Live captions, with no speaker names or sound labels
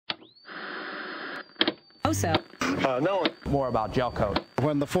Also, no. More about gel coat.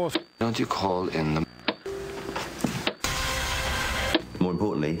 When the fourth. Don't you call in the... More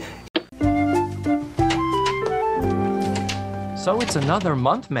importantly... So it's another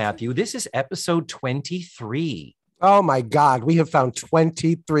month, Matthew. This is episode 23. Oh my God, we have found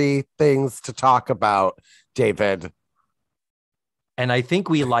 23 things to talk about, David. And I think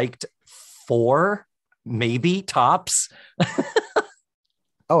we liked 4, maybe tops.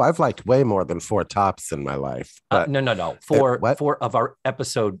 Oh, I've liked way more than 4 tops in my life. But No. 4 of our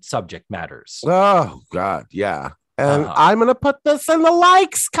episode subject matters. Oh God, yeah. And I'm going to put this in the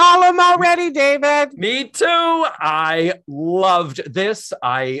likes column already, David. Me too. I loved this.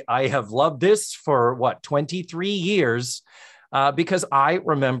 I have loved this for 23 years because I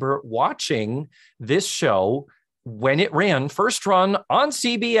remember watching this show when it ran first run on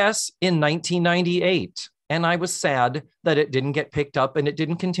CBS in 1998. And I was sad that it didn't get picked up and it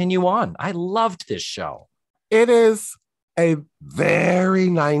didn't continue on. I loved this show. It is a very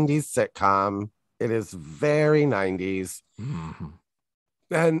 90s sitcom. It is very 90s. Mm-hmm.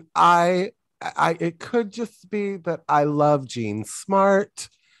 And it could just be that I love Jean Smart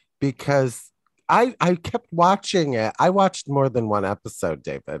because I kept watching it. I watched more than one episode,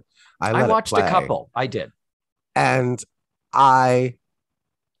 David. I watched a couple. I did. And I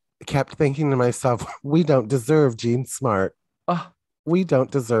kept thinking to myself, we don't deserve Jean Smart. We don't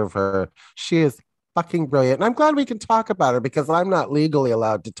deserve her. She is fucking brilliant. And I'm glad we can talk about her because I'm not legally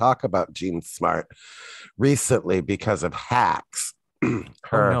allowed to talk about Jean Smart recently because of Hacks,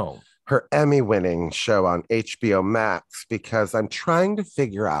 her Emmy-winning show on HBO Max, because I'm trying to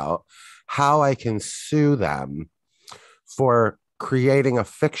figure out how I can sue them for creating a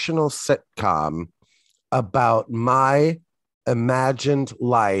fictional sitcom about my imagined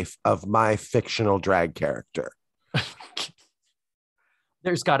life of my fictional drag character.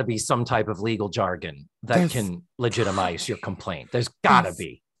 There's got to be some type of legal jargon that can legitimize your complaint. There's got to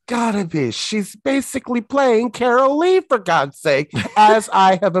be. Gotta be. She's basically playing Carol Lee, for God's sake, as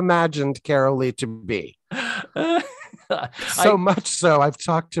I have imagined Carol Lee to be. Much so, I've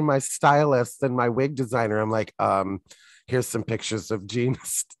talked to my stylist and my wig designer. I'm like, here's some pictures of Jean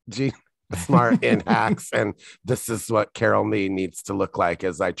Smart in Hacks, and this is what Carol Lee needs to look like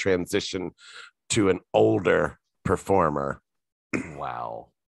as I transition to an older performer. Wow.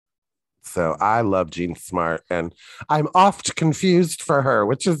 So I love Jean Smart, and I'm oft confused for her,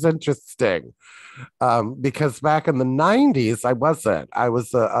 which is interesting. Because back in the 90s, I wasn't. I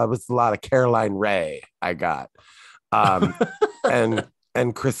was a lot of Caroline Rhea I got.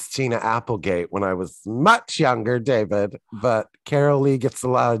 And Christina Applegate when I was much younger, David. But Carol Lee gets a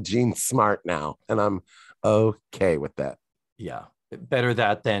lot of Jean Smart now, and I'm okay with that. Yeah. Better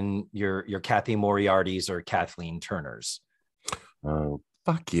that than your Kathy Moriarty's or Kathleen Turner's. Oh,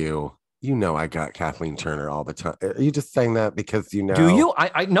 fuck you. You know I got Kathleen Turner all the time. Are you just saying that because you know? Do you?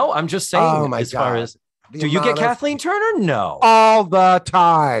 I know. I'm just saying. Oh my as God. Far as do you get Kathleen Turner? No. All the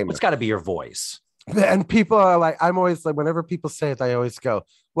time. It's got to be your voice. And people are like, I'm always like, whenever people say it, I always go,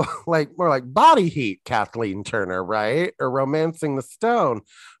 well, like more like Body Heat, Kathleen Turner, right? Or Romancing the Stone.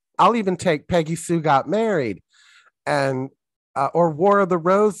 I'll even take Peggy Sue Got Married, and or War of the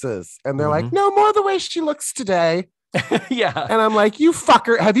Roses, and they're like, no, more the way she looks today. Yeah. And I'm like, you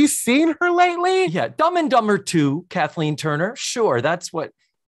fucker, have you seen her lately? Yeah. Dumb and Dumber 2, Kathleen Turner. Sure. That's what.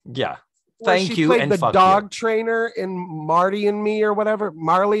 Yeah. Thank you. And the dog trainer in Marty and Me or whatever,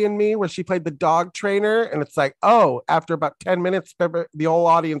 Marley and Me, where she played the dog trainer. And it's like, oh, after about 10 minutes, the whole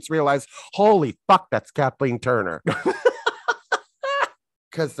audience realized, holy fuck, that's Kathleen Turner.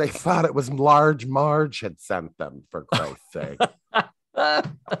 Because they thought it was Large Marge had sent them, for Christ's sake.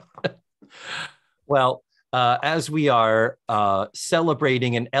 Well, as we are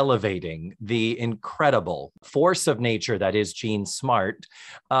celebrating and elevating the incredible force of nature that is Jean Smart,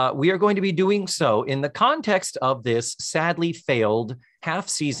 we are going to be doing so in the context of this sadly failed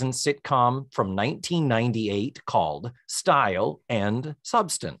half-season sitcom from 1998 called Style and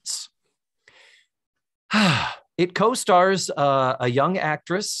Substance. It co-stars a young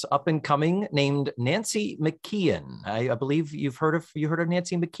actress up and coming named Nancy McKeon. I believe you heard of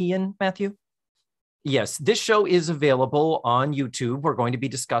Nancy McKeon, Matthew? Yes, this show is available on YouTube. We're going to be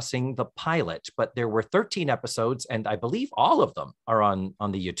discussing the pilot, but there were 13 episodes, and I believe all of them are on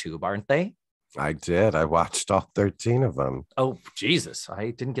the YouTube, aren't they? I did. I watched all 13 of them. Oh, Jesus.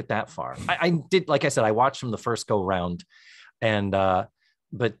 I didn't get that far. I did, like I said, I watched them the first go round, and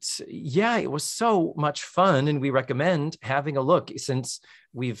but yeah, it was so much fun, and we recommend having a look since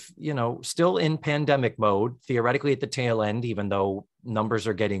we've, still in pandemic mode, theoretically at the tail end, even though numbers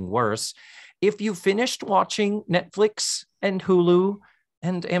are getting worse. If you finished watching Netflix and Hulu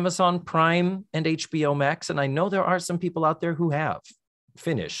and Amazon Prime and HBO Max. And I know there are some people out there who have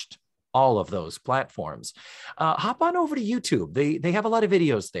finished all of those platforms. Hop on over to YouTube. They have a lot of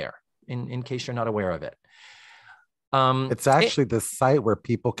videos there in case you're not aware of it. It's actually the site where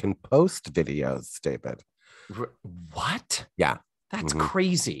people can post videos, David. What? Yeah. That's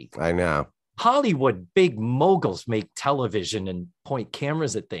crazy. I know. Hollywood big moguls make television and point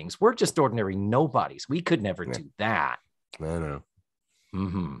cameras at things. We're just ordinary nobodies. We could never do that. I know.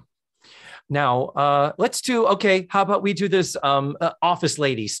 Mm-hmm. Now, let's do, okay, how about we do this office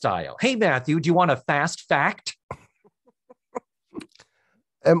lady style? Hey, Matthew, do you want a fast fact?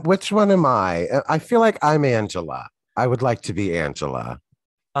 Which one am I? I feel like I'm Angela. I would like to be Angela.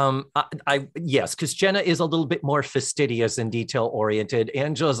 Yes, because Jenna is a little bit more fastidious and detail oriented.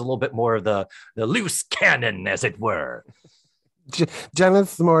 Angela's a little bit more of the loose cannon, as it were.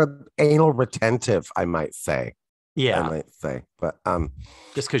 Jenna's more anal retentive, I might say. Yeah, I might say, but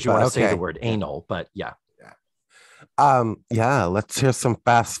just because you want to say the word anal, but yeah. Yeah, let's hear some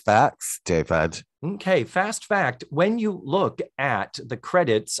fast facts, David. Okay, fast fact. When you look at the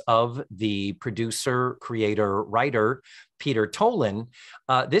credits of the producer, creator, writer, Peter Tolan,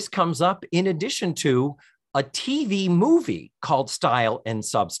 this comes up in addition to a TV movie called Style and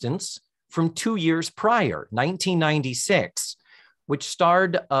Substance from 2 years prior, 1996, which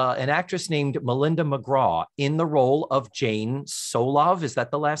starred an actress named Melinda McGraw in the role of Jane Solov. Is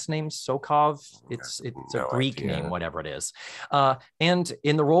that the last name? Sokov? It's a Greek name, whatever it is. And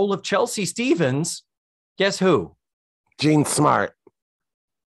in the role of Chelsea Stevens, guess who? Jean Smart.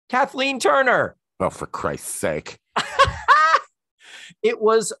 Kathleen Turner. Oh, for Christ's sake. It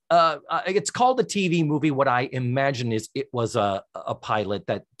was, it's called a TV movie. What I imagine is it was a pilot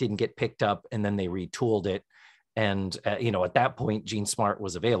that didn't get picked up and then they retooled it. And, at that point, Jean Smart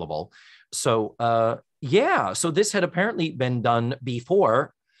was available. So, so this had apparently been done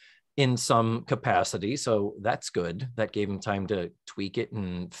before in some capacity. So that's good. That gave him time to tweak it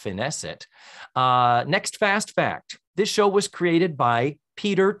and finesse it. Next fast fact. This show was created by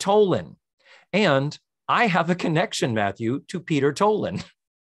Peter Tolan. And I have a connection, Matthew, to Peter Tolan.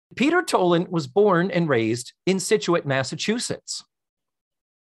 Peter Tolan was born and raised in Scituate, Massachusetts.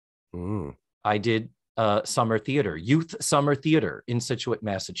 I did summer theater, youth summer theater in Scituate,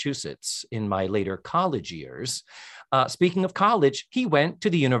 Massachusetts in my later college years. Speaking of college, he went to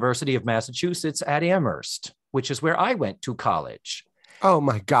the University of Massachusetts at Amherst, which is where I went to college. Oh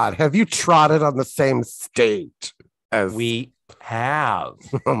my God. Have you trotted on the same stage as we have?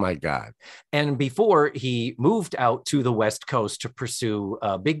 Oh my God. And before he moved out to the West Coast to pursue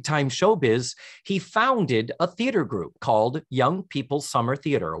big time showbiz, he founded a theater group called Young People's Summer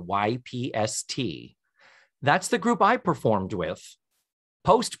Theater, YPST. That's the group I performed with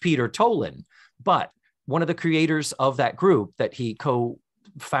post Peter Tolan. But one of the creators of that group that he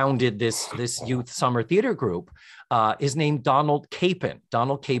co-founded this youth summer theater group is named Donald Capon.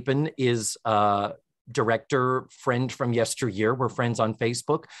 Donald Capon is a director, friend from yesteryear. We're friends on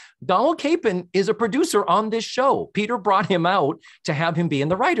Facebook. Donald Capon is a producer on this show. Peter brought him out to have him be in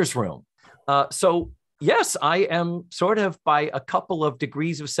the writer's room. So yes, I am sort of by a couple of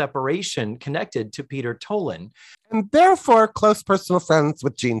degrees of separation connected to Peter Tolan. And therefore close personal friends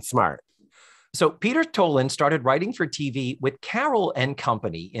with Jean Smart. So Peter Tolan started writing for TV with Carol and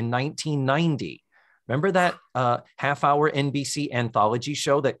Company in 1990. Remember that half-hour NBC anthology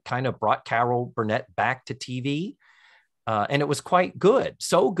show that kind of brought Carol Burnett back to TV? And it was quite good.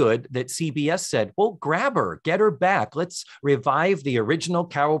 So good that CBS said, well, grab her, get her back. Let's revive the original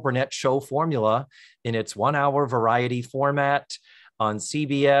Carol Burnett show formula in its 1 hour variety format on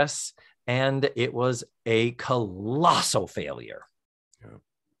CBS. And it was a colossal failure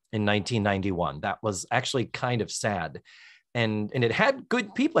in 1991. That was actually kind of sad. And it had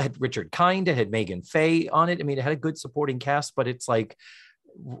good people. It had Richard Kind, it had Megan Fay on it. I mean, it had a good supporting cast, but it's like,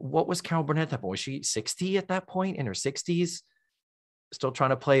 what was Carol Burnett at that point? Was she 60 at that point, in her 60s? Still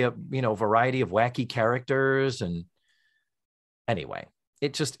trying to play a variety of wacky characters. And anyway,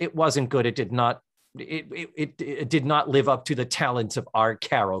 it wasn't good. It did not live up to the talents of our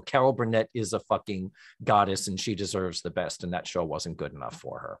Carol. Carol Burnett is a fucking goddess and she deserves the best. And that show wasn't good enough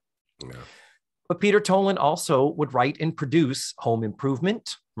for her. No. But Peter Tolan also would write and produce Home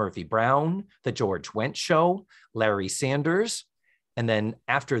Improvement, Murphy Brown, The George Wendt Show, Larry Sanders. And then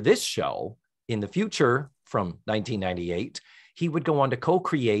after this show, in the future, from 1998, he would go on to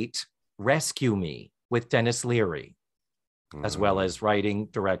co-create Rescue Me with Dennis Leary, as well as writing,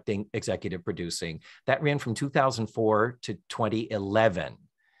 directing, executive producing. That ran from 2004 to 2011.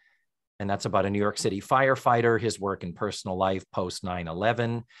 And that's about a New York City firefighter, his work and personal life post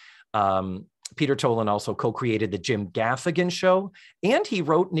 9/11. Peter Tolan also co-created the Jim Gaffigan Show, and he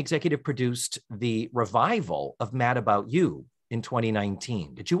wrote and executive produced the revival of Mad About You in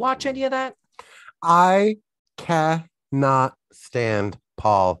 2019. Did you watch any of that? I cannot stand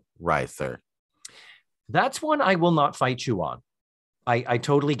Paul Reiser. That's one I will not fight you on. I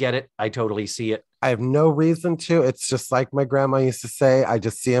totally get it. I totally see it. I have no reason to. It's just like my grandma used to say. I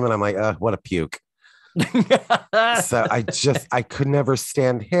just see him and I'm like, what a puke. So I could never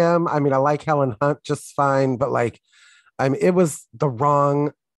stand him. I mean, I like Helen Hunt just fine, but like, I mean, it was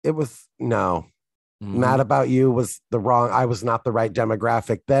no. Mad About You was the wrong. I was not the right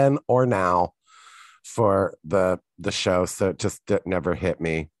demographic then or now for the show. So it just never hit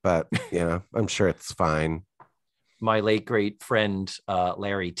me, but I'm sure it's fine. My late great friend,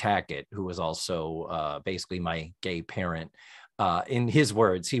 Larry Tackett, who was also basically my gay parent, in his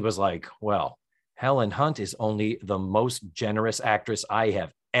words, he was like, well, Helen Hunt is only the most generous actress I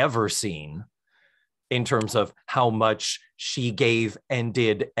have ever seen in terms of how much she gave and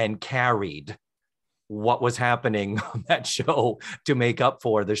did and carried what was happening on that show to make up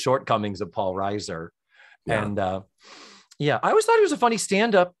for the shortcomings of Paul Reiser. Yeah. And I always thought he was a funny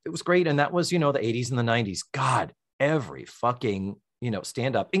stand-up. It was great. And that was, the 80s and the 90s. God, every fucking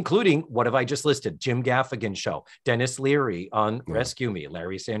stand-up, including what have I just listed? Jim Gaffigan Show, Dennis Leary on Rescue Me,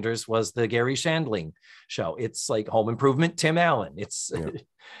 Larry Sanders was the Gary Shandling Show. It's like Home Improvement, Tim Allen. It's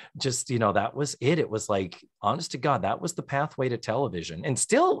just, that was it. It was like, honest to God, that was the pathway to television and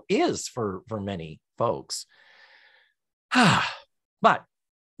still is for many folks. But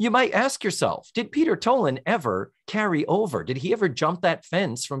you might ask yourself, did Peter Tolan ever carry over? Did he ever jump that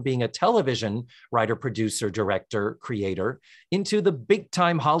fence from being a television writer, producer, director, creator into the big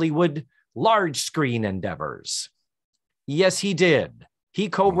time Hollywood large screen endeavors? Yes, he did. He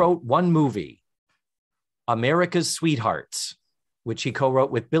co-wrote one movie, America's Sweethearts, which he co-wrote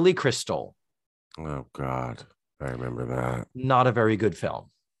with Billy Crystal. Oh, God. I remember that. Not a very good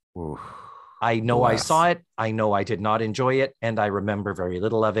film. Oof. I know I saw it. I know I did not enjoy it, and I remember very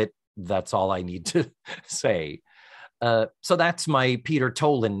little of it. That's all I need to say. So that's my Peter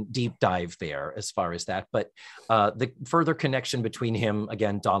Tolan deep dive there as far as that. But the further connection between him,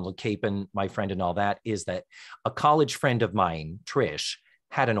 again, Donald Capen, my friend and all that, is that a college friend of mine, Trish,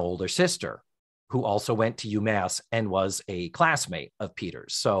 had an older sister who also went to UMass and was a classmate of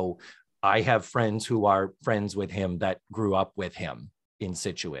Peter's. So I have friends who are friends with him that grew up with him in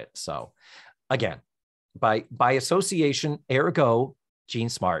Scituate. So again, by association, ergo, Jean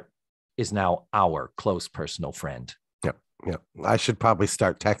Smart is now our close personal friend. Yep. I should probably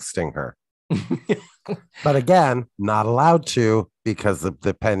start texting her. But again, not allowed to because of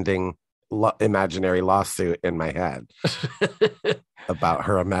the pending imaginary lawsuit in my head about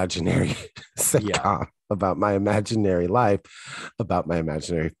her imaginary sitcom, about my imaginary life, about my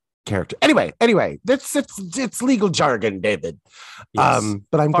imaginary character. Anyway, it's legal jargon, David. Yes.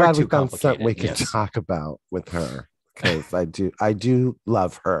 But I'm glad we found something we can talk about with her because I do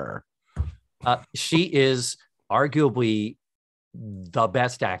love her. She is arguably the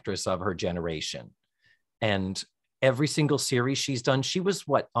best actress of her generation, and every single series she's done, she was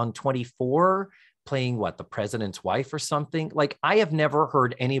on 24 playing the president's wife or something. Like, I have never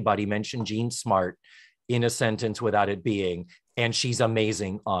heard anybody mention Jean Smart in a sentence without it being, and she's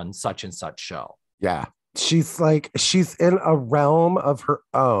amazing on such and such show. Yeah. She's in a realm of her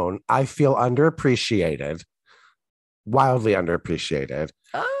own. I feel underappreciated, wildly underappreciated.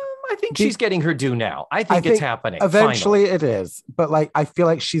 I think she's getting her due now. I think it's happening. Eventually it is. But I feel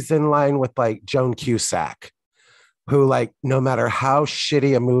like she's in line with Joan Cusack, who no matter how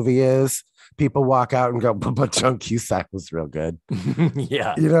shitty a movie is, people walk out and go, but Joan Cusack was real good.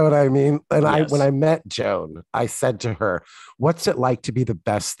 Yeah. You know what I mean? And when I met Joan, I said to her, what's it like to be the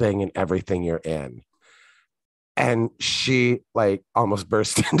best thing in everything you're in? And she almost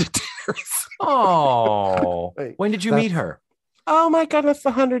burst into tears. Oh, when did you meet her? Oh my goodness,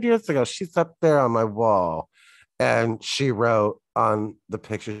 100 years ago. She's up there on my wall. And she wrote on the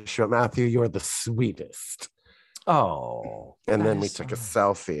picture, she wrote, Matthew, you're the sweetest. Oh. And then we took a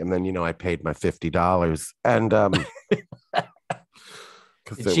selfie. And then, I paid my $50. And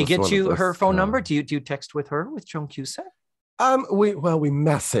did she get you her phone number? Do you text with her, with Joan Cusack? We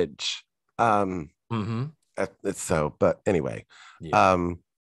message. But anyway. Yeah.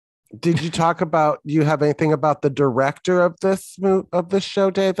 Did you talk about, do you have anything about the director of this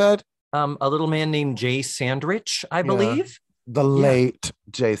show, David? A little man named Jay Sandrich, I believe. The late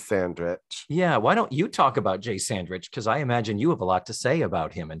Jay Sandrich. Yeah. Why don't you talk about Jay Sandrich? Because I imagine you have a lot to say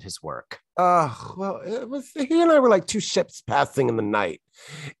about him and his work. Well, he and I were like two ships passing in the night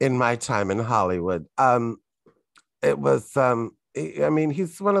in my time in Hollywood. It was I mean,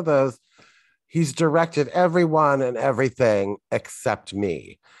 he's one of those, he's directed everyone and everything except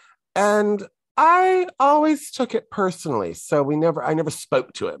me. And I always took it personally. So I never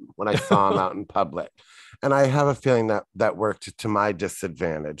spoke to him when I saw him out in public. And I have a feeling that worked to my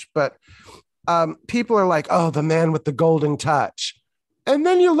disadvantage. But people are like, oh, the man with the golden touch. And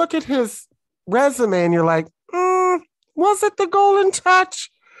then you look at his resume and you're like, was it the golden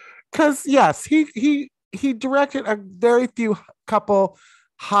touch? Because yes, he directed a very few couple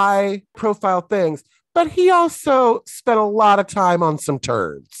high profile things, but he also spent a lot of time on some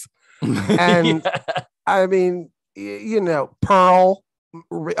turds. And I mean, Pearl,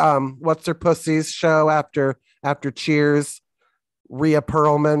 what's her pussy's show after Cheers, Rhea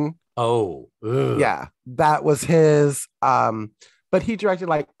Perlman. Oh, ugh. Yeah, that was his. But he directed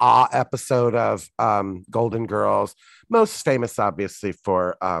like episode of Golden Girls, most famous obviously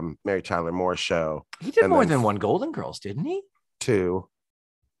for Mary Tyler Moore show. He did more than one Golden Girls, didn't he? 2.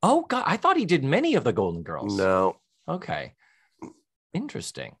 Oh God, I thought he did many of the Golden Girls. No. Okay.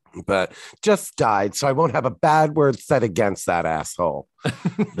 Interesting. But just died, so I won't have a bad word said against that asshole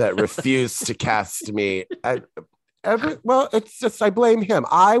that refused to cast me. It's just, I blame him.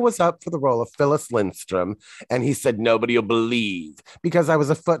 I was up for the role of Phyllis Lindstrom, and he said, nobody will believe, because I was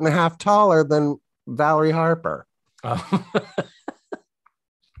 1.5 feet taller than Valerie Harper. Oh.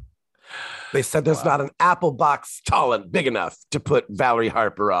 They said there's not an apple box tall and big enough to put Valerie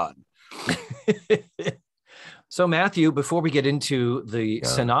Harper on. So, Matthew, before we get into the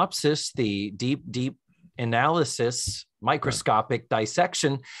synopsis, the deep analysis, microscopic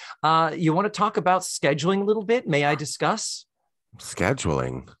dissection, you want to talk about scheduling a little bit? May I discuss?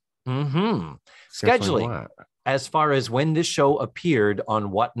 Scheduling? Mm-hmm. Scheduling. As far as when this show appeared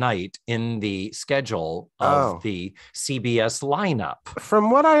on what night in the schedule of the CBS lineup. From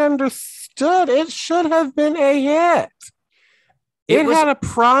what I understood, it should have been a hit. It had a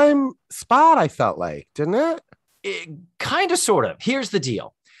prime spot, I felt like, didn't it? Kind of, sort of. Here's the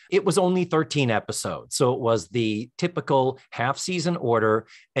deal. It was only 13 episodes. So it was the typical half-season order.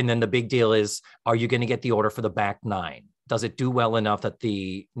 And then the big deal is, are you going to get the order for the back 9? Does it do well enough that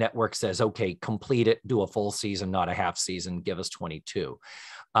the network says, okay, complete it, do a full season, not a half season, give us 22.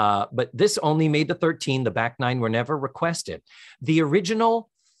 But this only made the 13. The back 9 were never requested. The original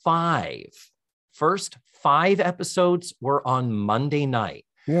first 5 episodes were on Monday night.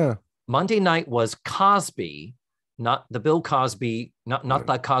 Yeah. Monday night was Cosby, not the Bill Cosby, not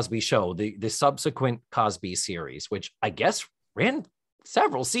that Cosby show, the subsequent Cosby series, which I guess ran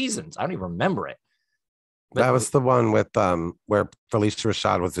several seasons. I don't even remember it. But that was the one with where Felicia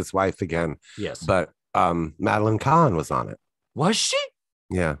Rashad was his wife again. Yes. But Madeline Kahn was on it. Was she?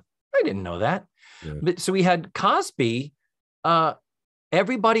 Yeah. I didn't know that. Yeah. But so we had Cosby,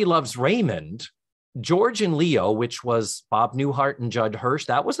 Everybody Loves Raymond, George and Leo, which was Bob Newhart and Judd Hirsch.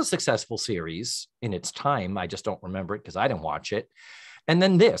 That was a successful series in its time. I just don't remember it because I didn't watch it. And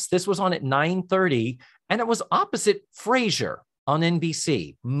then this was on at 9:30, and it was opposite Frasier on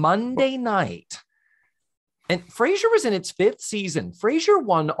NBC, Monday night. And Frasier was in its 5th season. Frasier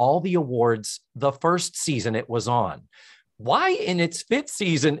won all the awards the first season it was on. Why in its 5th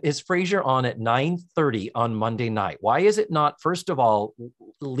season is Frasier on at 9:30 on Monday night? Why is it not, first of all,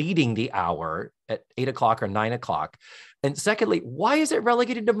 leading the hour at 8 o'clock or 9 o'clock? And secondly, why is it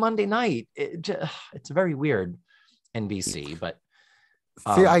relegated to Monday night? It's very weird, NBC. But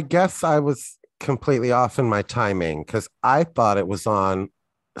see, I guess I was completely off in my timing because I thought it was on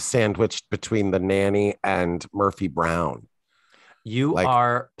sandwiched between The Nanny and Murphy Brown. You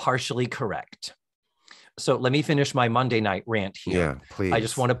are partially correct. So let me finish my Monday night rant here. Yeah, please. I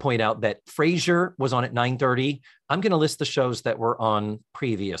just want to point out that Frasier was on at 9:30. I'm going to list the shows that were on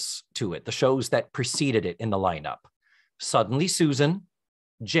previous to it, the shows that preceded it in the lineup. Suddenly Susan,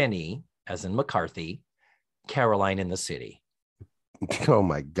 Jenny, as in McCarthy, Caroline in the City. Oh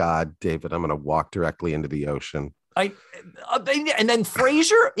my God, David, I'm going to walk directly into the ocean. And then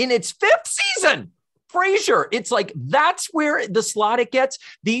Frasier in its 5th season. Frasier, it's like that's where the slot it gets.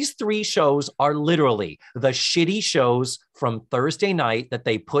 These 3 shows are literally the shitty shows from Thursday night that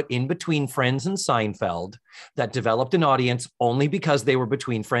they put in between Friends and Seinfeld that developed an audience only because they were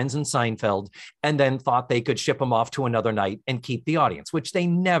between Friends and Seinfeld, and then thought they could ship them off to another night and keep the audience, which they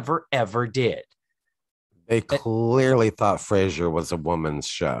never, ever did. They clearly thought Frasier was a woman's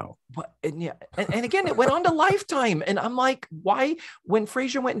show. And again, it went on to Lifetime. And I'm like, why? When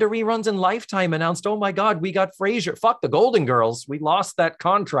Frasier went into reruns and Lifetime announced, oh my God, we got Frasier. Fuck the Golden Girls. We lost that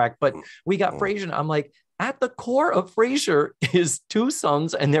contract, but we got Frasier. I'm like, at the core of Frasier is 2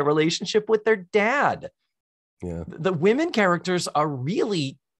 sons and their relationship with their dad. Yeah. The women characters are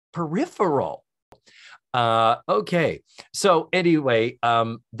really peripheral. Okay. So anyway,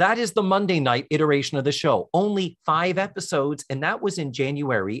 that is the Monday night iteration of the show. Only 5 episodes, and that was in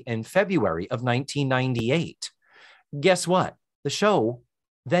January and February of 1998. Guess what? The show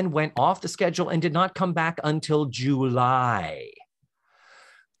then went off the schedule and did not come back until July.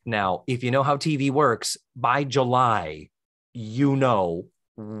 Now, if you know how TV works, by July, you know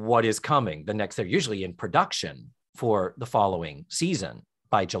what is coming. The next, they're usually in production for the following season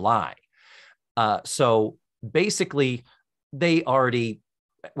by July. So basically, they already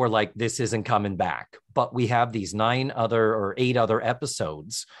were like, this isn't coming back. But we have these 8 other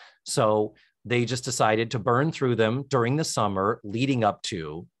episodes. So they just decided to burn through them during the summer leading up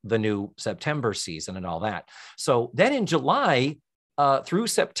to the new September season and all that. So then in July through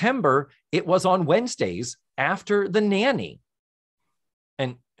September, it was on Wednesdays after The Nanny.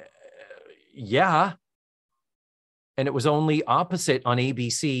 And yeah. And it was only opposite on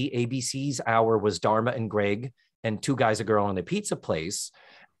ABC. ABC's hour was Dharma and Greg and Two Guys, a Girl, and a Pizza Place.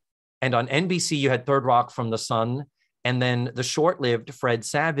 And on NBC, you had Third Rock from the Sun, and then the short-lived Fred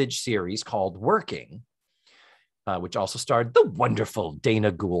Savage series called Working, which also starred the wonderful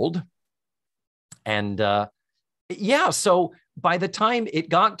Dana Gould. And so by the time it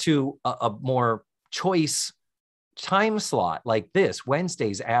got to a more choice time slot like this,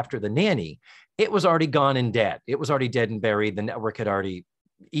 Wednesdays after The Nanny, it was already gone and dead. It was already dead and buried. The network had already,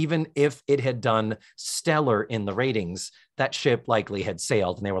 even if it had done stellar in the ratings, that ship likely had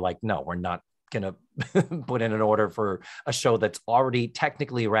sailed. And they were like, no, we're not going to put in an order for a show that's already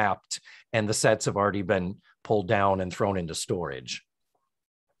technically wrapped and the sets have already been pulled down and thrown into storage.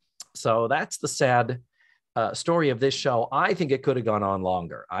 So that's the sad story of this show. I think it could have gone on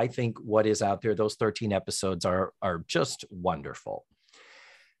longer. I think what is out there, those 13 episodes are just wonderful.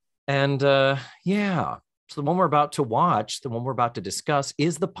 And so the one we're about to watch, the one we're about to discuss,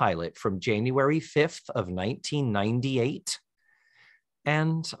 is the pilot from January 5th of 1998.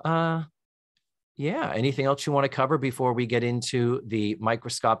 And anything else you want to cover before we get into the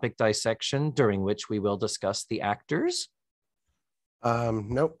microscopic dissection, during which we will discuss the actors?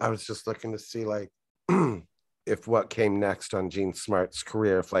 Nope. I was just looking to see if what came next on Jean Smart's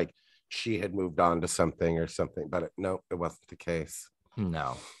career, if she had moved on to something or something, but no, it wasn't the case.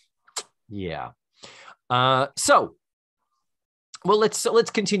 No. Yeah. So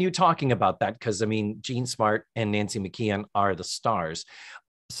let's continue talking about that, because I mean, Jean Smart and Nancy McKeon are the stars.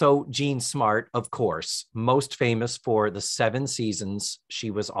 So Jean Smart, of course, most famous for the 7 seasons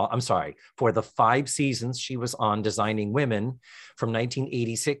she was on. I'm sorry, for the 5 seasons she was on Designing Women from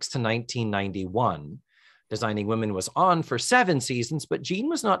 1986 to 1991. Designing Women was on for 7 seasons, but Jean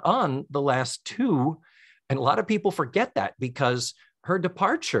was not on the last 2. And a lot of people forget that because her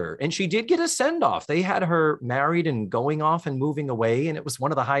departure, and she did get a send-off. They had her married and going off and moving away, and it was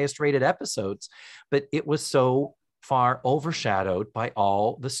one of the highest rated episodes, but it was so far overshadowed by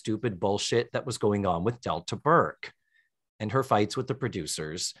all the stupid bullshit that was going on with Delta Burke and her fights with the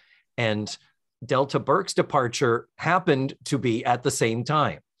producers. And Delta Burke's departure happened to be at the same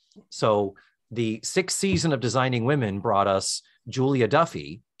time. So the 6th season of Designing Women brought us Julia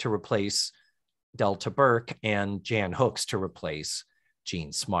Duffy to replace Delta Burke and Jan Hooks to replace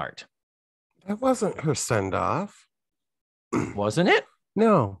Jean Smart. That wasn't her send-off. Wasn't it?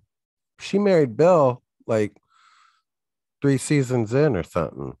 No. She married Bill 3 seasons in or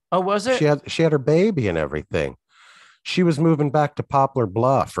something. Oh, was it? She had her baby and everything. She was moving back to Poplar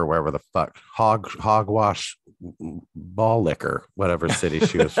Bluff or wherever the fuck, Hogwash Ball Liquor, whatever city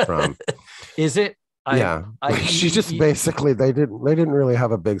she was from. Is it? She just basically they didn't really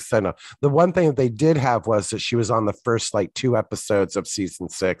have a big send off. The one thing that they did have was that she was on the first 2 episodes of season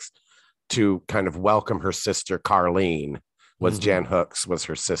 6 to kind of welcome her sister Carlene. Jan Hooks was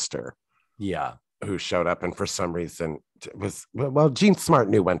her sister. Yeah. Who showed up, and for some reason Jean Smart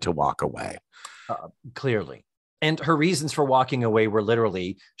knew when to walk away. Clearly. And her reasons for walking away were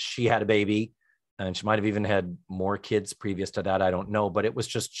literally she had a baby, and she might have even had more kids previous to that. I don't know, but it was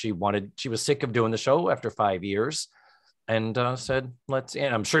just she was sick of doing the show after 5 years and said,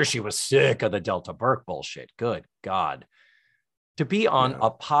 and I'm sure she was sick of the Delta Burke bullshit. Good God. To be on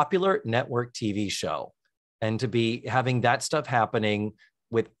a popular network TV show and to be having that stuff happening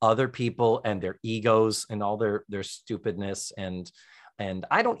with other people and their egos and all their stupidness. And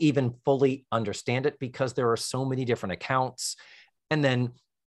I don't even fully understand it because there are so many different accounts. And then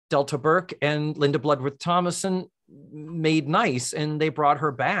Delta Burke and Linda Bloodworth Thomason made nice, and they brought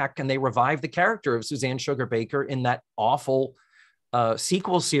her back and they revived the character of Suzanne Sugar Baker in that awful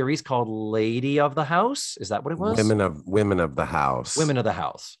sequel series called Lady of the House. Is that what it was? Women of the House. Women of the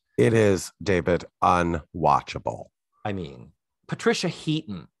House. It is, David, unwatchable. I mean, Patricia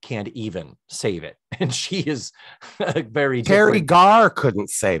Heaton can't even save it. And she is very Terry different. Garr couldn't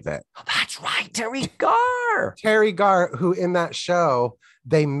save it. That's right, Terry Garr. Terry Garr, who in that show,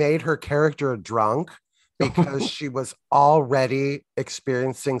 they made her character drunk because she was already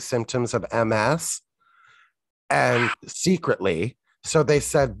experiencing symptoms of MS and secretly. So they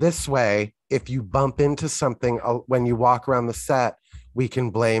said, this way, if you bump into something when you walk around the set, we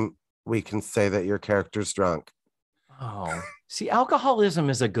can say that your character's drunk. Oh, see, alcoholism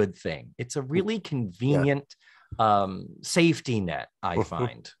is a good thing. It's a really convenient safety net, I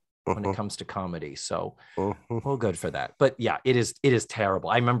find, when it comes to comedy. So, well, good for that. But yeah, it is terrible.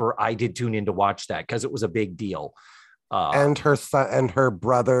 I remember I did tune in to watch that because it was a big deal. And her son and her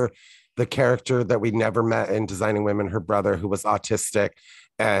brother, the character that we never met in Designing Women, her brother who was autistic,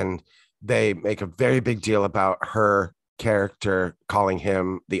 and they make a very big deal about her character calling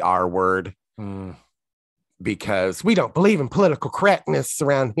him the R word. Because we don't believe in political correctness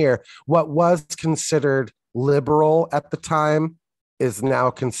around here. What was considered liberal at the time is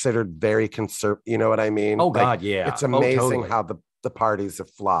now considered very conservative. You know what I mean? Oh, God, yeah. It's amazing totally. how the parties have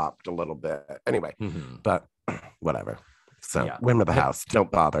flopped a little bit. Anyway, but whatever. So women of the house,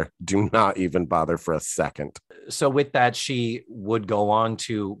 don't bother. Do not even bother for a second. So with that, she would go on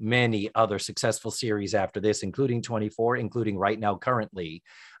to many other successful series after this, including 24, including right now currently.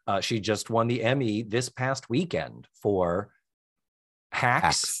 She just won the Emmy this past weekend for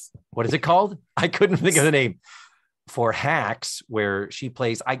Hacks. What is it called? I couldn't think of the name. For Hacks, where she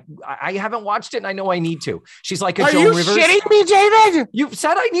plays. I haven't watched it, and I know I need to. She's like a Joan Rivers. Are you shitting me, David? You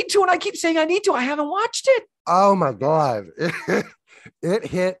said I need to, and I keep saying I need to. I haven't watched it. Oh my God. It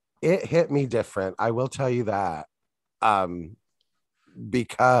hit me different. I will tell you that.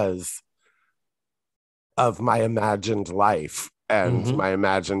 Because of my imagined life. And my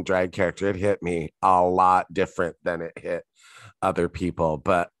imagined drag character, it hit me a lot different than it hit other people.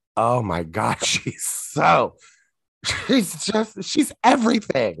 But oh my God, she's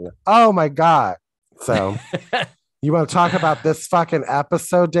everything. Oh my God. So you want to talk about this fucking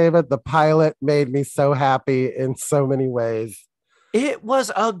episode, David? The pilot made me so happy in so many ways. It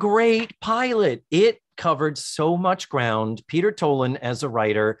was a great pilot. It covered so much ground. Peter Tolan as a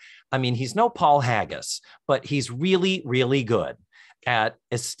writer, I mean, he's no Paul Haggis, but he's really, really good at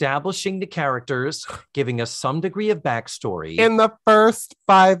establishing the characters, giving us some degree of backstory. In the first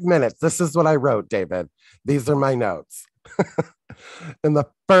 5 minutes, this is what I wrote, David. These are my notes. In the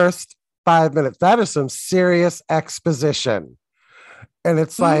first 5 minutes, that is some serious exposition. And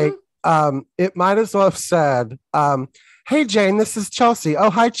it's like, it might as well have said, hey, Jane, this is Chelsea.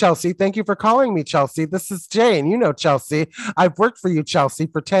 Oh, hi, Chelsea. Thank you for calling me, Chelsea. This is Jane. You know, Chelsea. I've worked for you, Chelsea,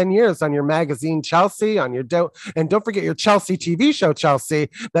 for 10 years on your magazine, Chelsea, on your and don't forget your Chelsea TV show, Chelsea,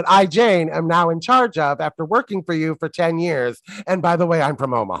 that I, Jane, am now in charge of after working for you for 10 years. And by the way, I'm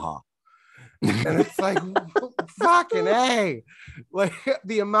from Omaha. And it's like, fucking A. Like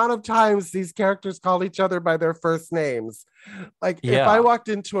the amount of times these characters call each other by their first names. Like if I walked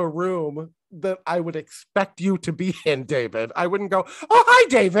into a room that I would expect you to be in, David, I wouldn't go, oh, hi,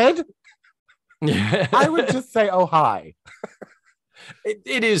 David. I would just say, oh, hi.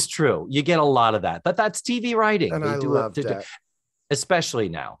 It is true. You get a lot of that, but that's TV writing. And I loved it. Especially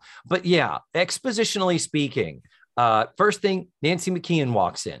now. But yeah, expositionally speaking, first thing, Nancy McKeon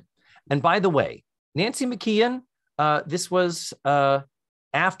walks in. And by the way, Nancy McKeon, this was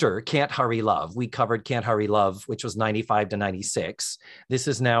after Can't Hurry Love. We covered Can't Hurry Love, which was 95 to 96. This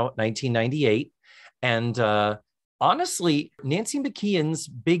is now 1998. And honestly, Nancy McKeon's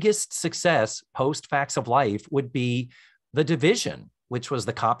biggest success post Facts of Life would be The Division, which was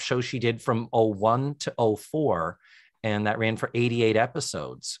the cop show she did from 01 to 04. And that ran for 88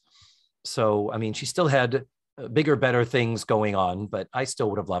 episodes. So, I mean, she still had bigger, better things going on, but I still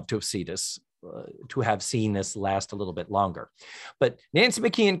would have loved to have seen this last a little bit longer. But Nancy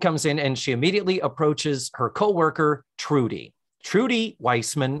McKeon comes in and she immediately approaches her coworker, Trudy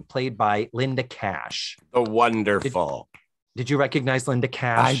Weissman, played by Linda Cash. The wonderful. Did you recognize Linda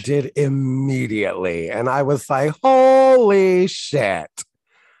Cash? I did immediately. And I was like, holy shit.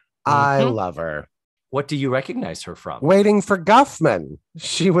 I love her. What do you recognize her from? Waiting for Guffman.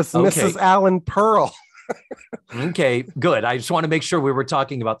 She was Mrs. Alan Pearl. Okay, good. I just want to make sure we were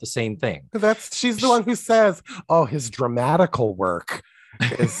talking about the same thing. She's the one who says, oh, his dramatical work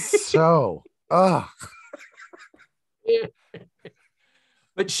is so, But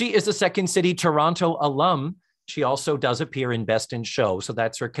she is a Second City Toronto alum. She also does appear in Best in Show. So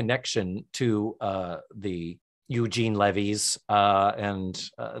that's her connection to the Eugene Levy's and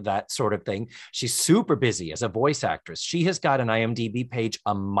that sort of thing. She's super busy as a voice actress. She has got an IMDb page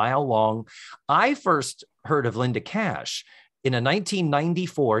a mile long. I first heard of Linda Cash in a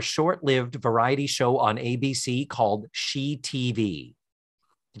 1994 short-lived variety show on ABC called She TV.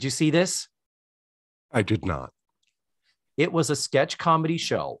 Did you see this? I did not. It was a sketch comedy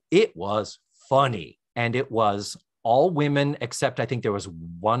show. It was funny, and it was all women, except I think there was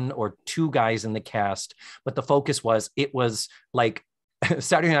one or two guys in the cast, but the focus was, it was like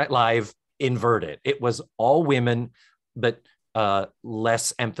Saturday Night Live inverted. It was all women, but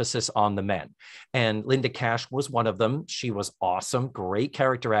less emphasis on the men. And Linda Cash was one of them. She was awesome, great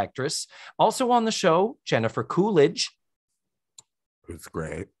character actress. Also on the show, Jennifer Coolidge. Who's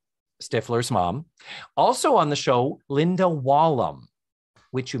great. Stifler's mom. Also on the show, Linda Wallum,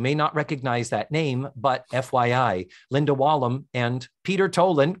 which you may not recognize that name, but FYI, Linda Wallum and Peter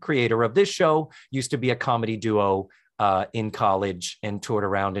Tolan, creator of this show, used to be a comedy duo in college and toured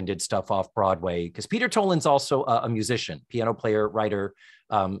around and did stuff off Broadway. Because Peter Tolan's also a musician, piano player, writer,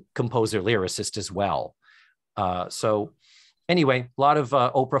 composer, lyricist as well. So anyway, a lot of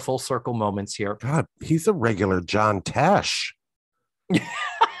Oprah full circle moments here. God, he's a regular John Tesh.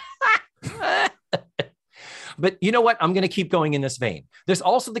 But you know what? I'm going to keep going in this vein. There's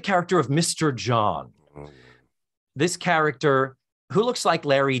also the character of Mr. John. This character who looks like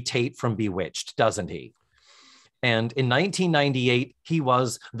Larry Tate from Bewitched, doesn't he? And in 1998, he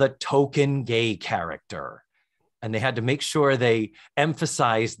was the token gay character. And they had to make sure they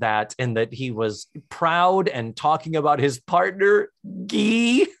emphasized that, and that he was proud and talking about his partner,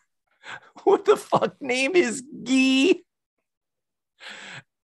 Guy. What the fuck name is Guy?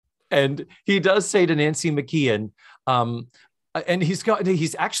 And he does say to Nancy McKeon, and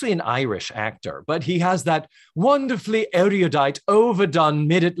he's actually an Irish actor, but he has that wonderfully erudite, overdone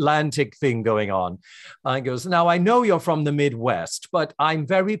mid-Atlantic thing going on. He goes, now I know you're from the Midwest, but I'm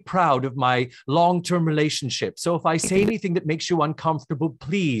very proud of my long-term relationship. So if I say anything that makes you uncomfortable,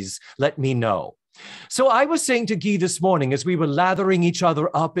 please let me know. So I was saying to Guy this morning as we were lathering each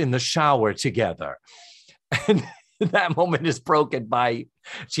other up in the shower together, and that moment is broken by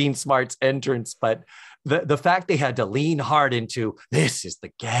Jean Smart's entrance, but the fact they had to lean hard into, this is the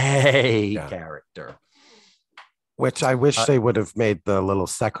gay character. Which I wish they would have made the little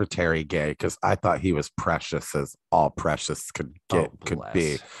secretary gay, because I thought he was precious as all precious could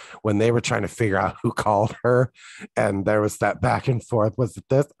be. When they were trying to figure out who called her, and there was that back and forth. Was it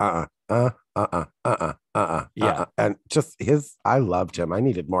this? And just I loved him. I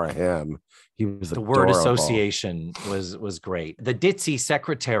needed more of him. He was the adorable. Word association was great. The ditzy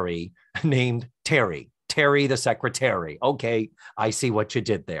secretary named Terry the secretary. Okay, I see what you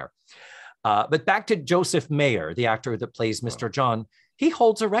did there. But back to Joseph Mayer, the actor that plays Mr. John. He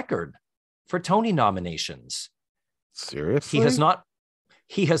holds a record for Tony nominations. Seriously?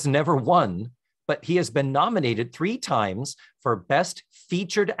 He has never won, but he has been nominated 3 times for Best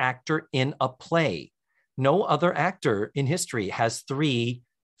Featured Actor in a Play. No other actor in history has 3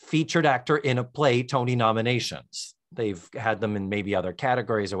 Featured Actor in a Play Tony nominations. They've had them in maybe other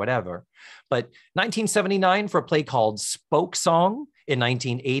categories or whatever. But 1979 for a play called Spoke Song, in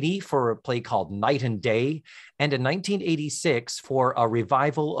 1980 for a play called Night and Day, and in 1986 for a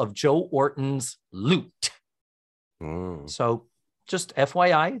revival of Joe Orton's Loot. So just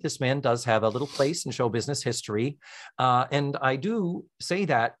FYI, this man does have a little place in show business history. And I do say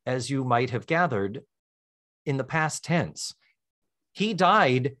that, as you might have gathered, in the past tense. He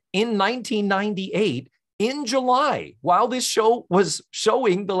died in 1998 in July. While this show was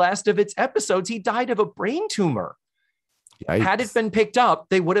showing the last of its episodes, he died of a brain tumor. Yikes. Had it been picked up,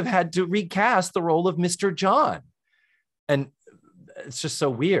 they would have had to recast the role of Mr. John. And it's just so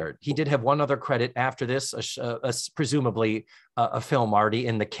weird. He did have one other credit after this, presumably a film already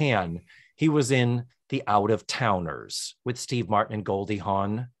in the can. He was in The Out of Towners with Steve Martin and Goldie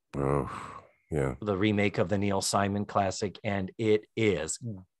Hawn. Oh, yeah. The remake of the Neil Simon classic. And it is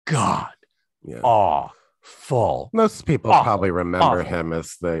awful. Most people probably remember him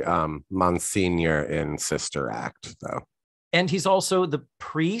as the Monsignor in Sister Act, though. And he's also the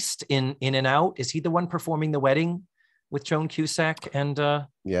priest in In and Out. Is he the one performing the wedding with Joan Cusack? And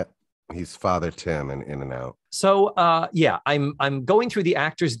yeah, he's Father Tim in In and Out. So I'm going through the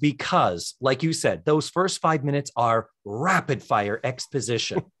actors because, like you said, those first 5 minutes are rapid fire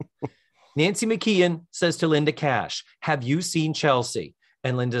exposition. Nancy McKeon says to Linda Cash, "Have you seen Chelsea?"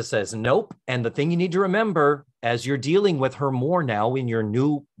 And Linda says, "Nope." And the thing you need to remember, as you're dealing with her more now in your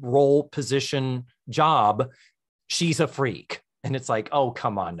new role, position, job, she's a freak. And it's like, oh,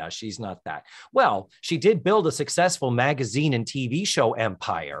 come on now. She's not that. Well, she did build a successful magazine and TV show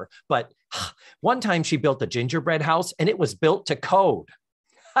empire. But one time she built a gingerbread house and it was built to code.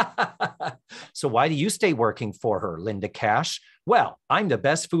 So why do you stay working for her, Linda Cash? Well, I'm the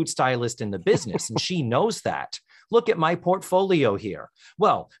best food stylist in the business and she knows that. Look at my portfolio here.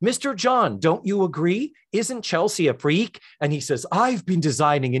 Well, Mr. John, don't you agree? Isn't Chelsea a freak? And he says, I've been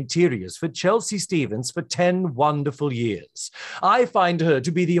designing interiors for Chelsea Stevens for 10 wonderful years. I find her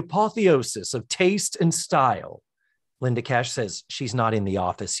to be the apotheosis of taste and style. Linda Cash says she's not in the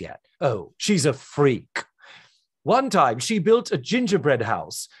office yet. Oh, she's a freak. One time she built a gingerbread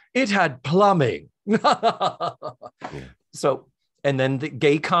house. It had plumbing. Yeah. So, and then the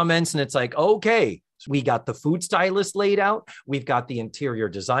gay comments, and it's like, okay, we got the food stylist laid out. We've got the interior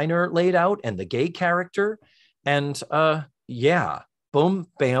designer laid out and the gay character. And yeah, boom,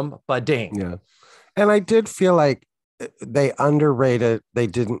 bam, ba-ding. Yeah. And I did feel like they underrated, they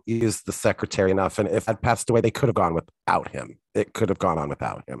didn't use the secretary enough. And if I'd passed away, they could have gone without him. It could have gone on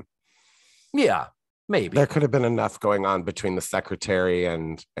without him. Yeah, maybe. There could have been enough going on between the secretary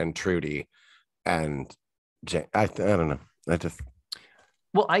and Trudy and Jane. I don't know.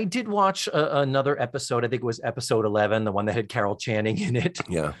 Well, I did watch another episode. I think it was episode 11, the one that had Carol Channing in it.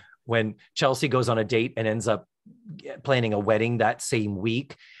 Yeah. When Chelsea goes on a date and ends up planning a wedding that same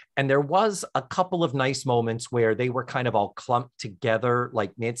week. And there was a couple of nice moments where they were kind of all clumped together,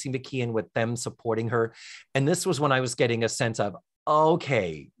 like Nancy McKeon with them supporting her. And this was when I was getting a sense of,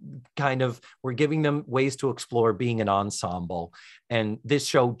 okay, kind of, we're giving them ways to explore being an ensemble. And this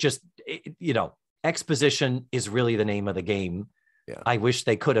show just, you know, exposition is really the name of the game. Yeah. I wish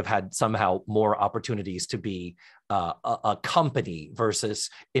they could have had somehow more opportunities to be a company versus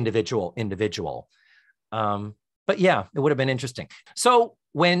individual. But yeah, it would have been interesting. So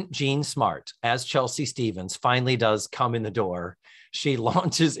when Jean Smart, as Chelsea Stevens, finally does come in the door, she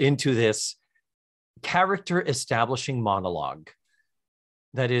launches into this character establishing monologue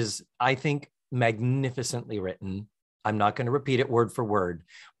that is, I think, magnificently written. I'm not going to repeat it word for word,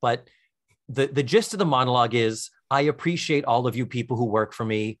 but the gist of the monologue is, I appreciate all of you people who work for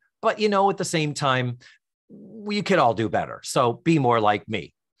me, but, you know, at the same time, we could all do better. So be more like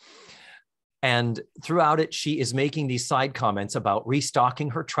me. And throughout it, she is making these side comments about restocking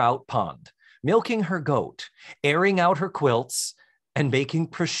her trout pond, milking her goat, airing out her quilts, and making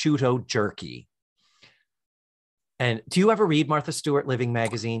prosciutto jerky. And do you ever read Martha Stewart Living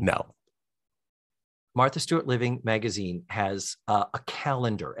magazine? No. Martha Stewart Living magazine has a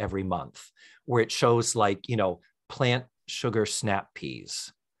calendar every month where it shows, like, you know, plant sugar snap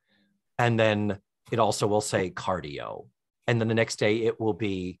peas. And then it also will say cardio. And then the next day it will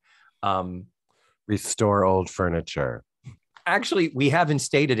be restore old furniture. Actually, we haven't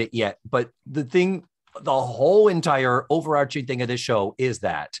stated it yet, but the whole entire overarching thing of this show is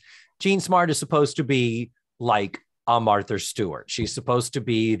that Jean Smart is supposed to be like a Martha Stewart. She's supposed to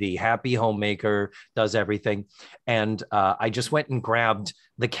be the happy homemaker, does everything. And I just went and grabbed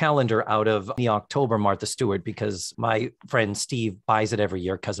the calendar out of the October Martha Stewart because my friend Steve buys it every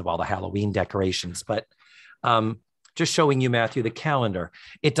year because of all the Halloween decorations. But just showing you, Matthew, the calendar.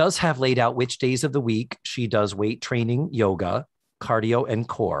 It does have laid out which days of the week she does weight training, yoga, cardio, and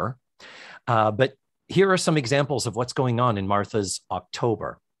core. But here are some examples of what's going on in Martha's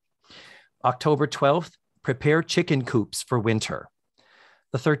October. October 12th, prepare chicken coops for winter.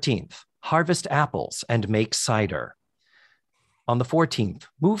 The 13th, harvest apples and make cider. On the 14th,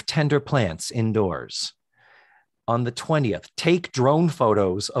 move tender plants indoors. On the 20th, take drone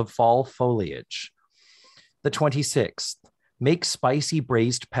photos of fall foliage. The 26th, make spicy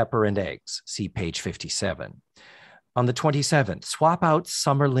braised pepper and eggs. See page 57. On the 27th, swap out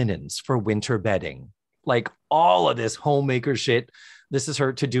summer linens for winter bedding. Like all of this homemaker shit. This is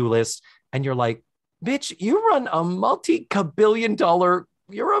her to-do list. And you're like, bitch, you run a multi-billion-dollar,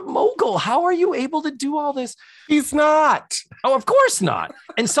 you're a mogul. How are you able to do all this? He's not. Oh, of course not.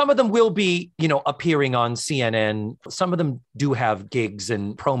 And some of them will be, you know, appearing on CNN. Some of them do have gigs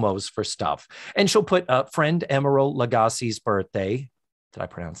and promos for stuff. And she'll put friend Emerald Lagasse's birthday. Did I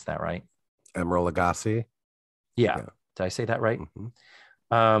pronounce that right? Emerald Lagasse? Yeah. Did I say that right?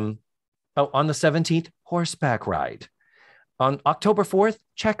 Mm-hmm. On the 17th, horseback ride. On October 4th,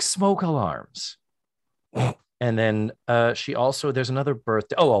 check smoke alarms. And then she also, there's another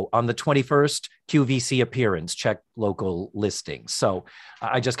birthday. On the 21st, QVC appearance, check local listings. So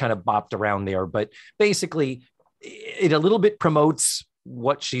I just kind of bopped around there. But basically, it a little bit promotes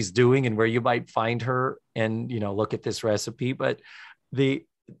what she's doing and where you might find her and, you know, look at this recipe. But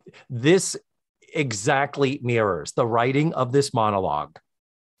this exactly mirrors the writing of this monologue.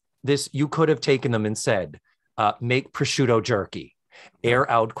 This, you could have taken them and said, make prosciutto jerky, air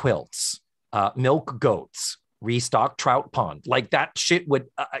out quilts, milk goats, restock trout pond. Like that shit would,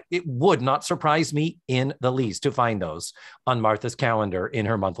 it would not surprise me in the least to find those on Martha's calendar in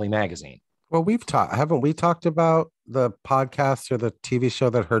her monthly magazine. Well, haven't we talked about the podcast or the TV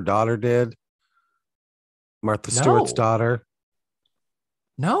show that her daughter did? Martha Stewart's No. daughter,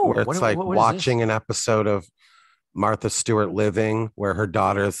 No. where it's like What is this? watching an episode of Martha Stewart Living, where her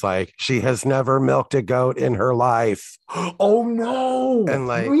daughter's like, she has never milked a goat in her life. Oh no. And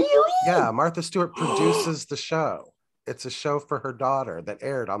like, really? yeah, Martha Stewart produces the show. It's a show for her daughter that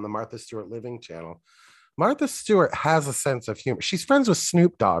aired on the Martha Stewart Living channel. Martha Stewart has a sense of humor. She's friends with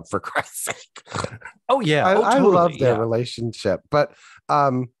Snoop Dogg, for Christ's sake. Oh yeah. I Totally. love their relationship. But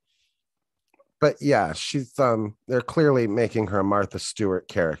yeah, she's they're clearly making her a Martha Stewart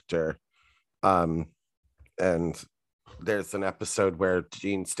character. And there's an episode where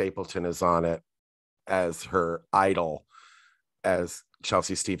Jean Stapleton is on it as her idol, as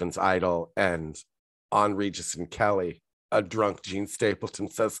Chelsea Stevens' idol, and on Regis and Kelly, a drunk Jean Stapleton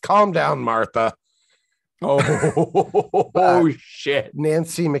says, "Calm down, Martha." Oh shit.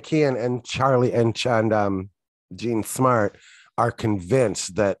 Nancy McKeon and Charlie and Jean Smart are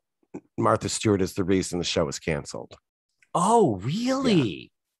convinced that Martha Stewart is the reason the show is canceled. Oh,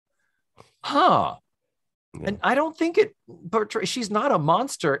 really? Yeah. Huh. Yeah. And I don't think she's not a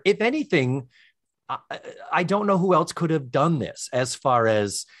monster. If anything, I don't know who else could have done this, as far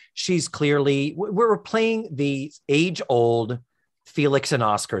as she's clearly, we're playing the age-old Felix and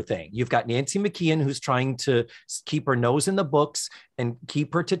Oscar thing. You've got Nancy McKeon, who's trying to keep her nose in the books and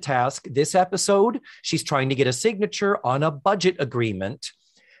keep her to task. This episode, she's trying to get a signature on a budget agreement.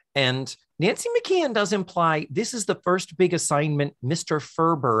 And Nancy McKeon does imply, this is the first big assignment Mr.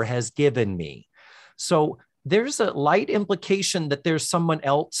 Ferber has given me. So there's a light implication that there's someone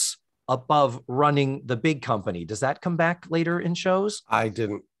else above running the big company. Does that come back later in shows? I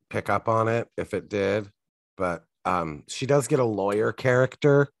didn't pick up on it if it did, but she does get a lawyer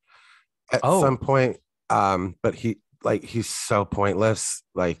character at some point. But he's so pointless.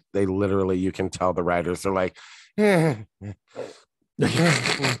 Like, they literally, you can tell the writers are like, oh,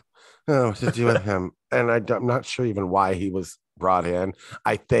 to do with him. And I'm not sure even why he was brought in.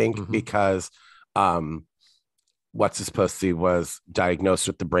 I think because what's his pussy was diagnosed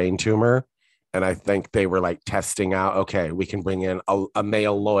with the brain tumor. And I think they were like testing out, okay, we can bring in a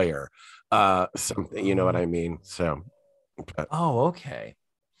male lawyer, something, you know what I mean? So. Okay.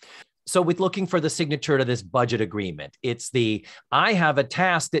 So with looking for the signature to this budget agreement, it's I have a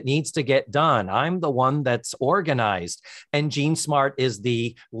task that needs to get done. I'm the one that's organized. And Jean Smart is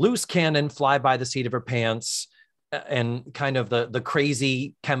the loose cannon, fly by the seat of her pants, and kind of the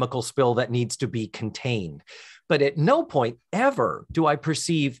crazy chemical spill that needs to be contained. But at no point ever do I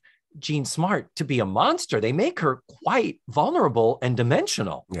perceive Jean Smart to be a monster. They make her quite vulnerable and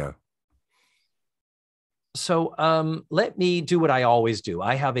dimensional. Yeah. So let me do what I always do.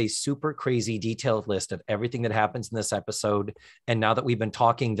 I have a super crazy detailed list of everything that happens in this episode. And now that we've been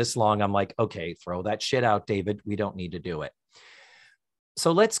talking this long, I'm like, okay, throw that shit out, David. We don't need to do it.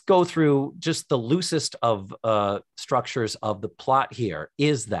 So let's go through just the loosest of structures of the plot here.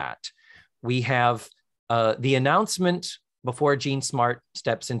 Is that we have the announcement before Jean Smart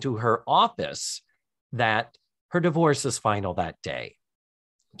steps into her office that her divorce is final that day.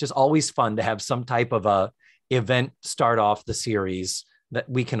 Just always fun to have some type of a event start off the series that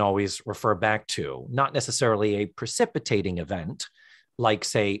we can always refer back to. Not necessarily a precipitating event, like,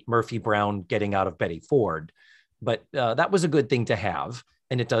 say, Murphy Brown getting out of Betty Ford, but that was a good thing to have.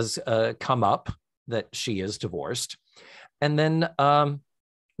 And it does come up that she is divorced. And then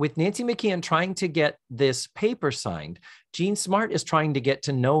with Nancy McKeon trying to get this paper signed, Jean Smart is trying to get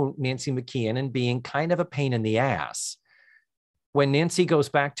to know Nancy McKeon and being kind of a pain in the ass. When Nancy goes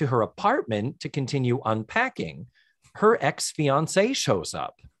back to her apartment to continue unpacking, her ex-fiance shows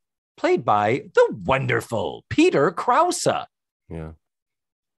up, played by the wonderful Peter Krause. Yeah.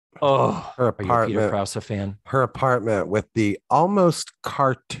 Oh, her apartment, are you a Peter Krause fan? Her apartment with the almost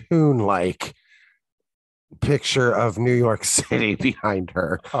cartoon-like picture of New York City behind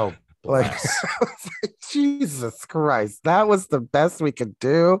her. Oh, bless. Like, Jesus Christ, that was the best we could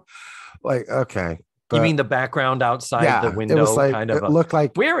do. Like, okay. But, you mean the background outside the window? It was like, kind of it looked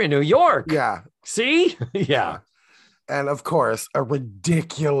like we're in New York. Yeah. See? Yeah. And of course, a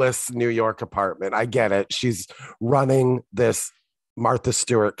ridiculous New York apartment. I get it. She's running this Martha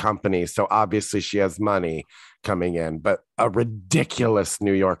Stewart company, so obviously she has money coming in, but a ridiculous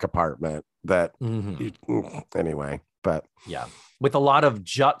New York apartment that anyway, but yeah, with a lot of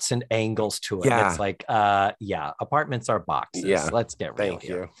juts and angles to it. Yeah. It's like apartments are boxes. Yeah. Let's get real. Thank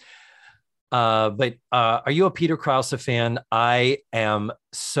you. But are you a Peter Krause fan? I am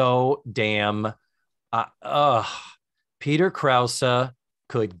so damn Peter Krause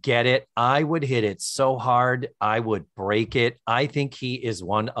could get it. I would hit it so hard, I would break it. I think he is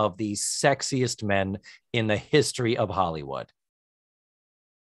one of the sexiest men in the history of Hollywood.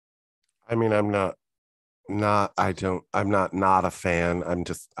 I mean, I'm not I'm not a fan.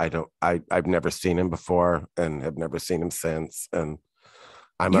 I've never seen him before and have never seen him since. And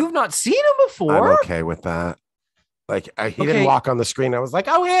You've not seen him I'm before? okay with that. Like he didn't Okay. walk on the screen. I was like,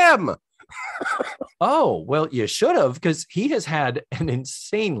 oh, him. Oh, well, you should have, because he has had an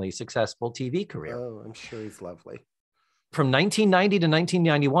insanely successful TV career. Oh, I'm sure he's lovely. From 1990 to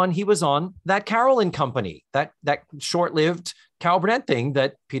 1991, he was on That Carol and Company, that short-lived Carol Burnett thing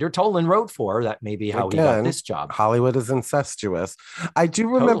that Peter Tolan wrote for. That may be how he got this job. Hollywood is incestuous. I do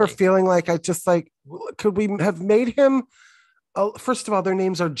remember Totally. feeling like could we have made him? First of all, their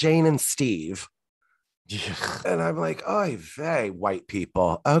names are Jane and Steve. And I'm like, oh, they white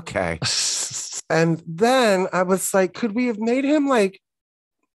people. Okay. And then I was like, could we have made him like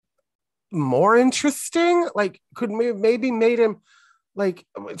more interesting? Like, could we have maybe made him like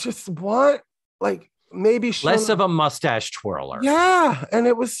just what? Like maybe less of a mustache twirler. Yeah. And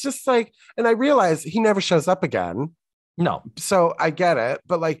it was just like, and I realized he never shows up again. No. So I get it.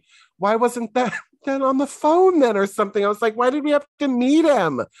 But like, why wasn't that then on the phone then or something? I was like, why did we have to meet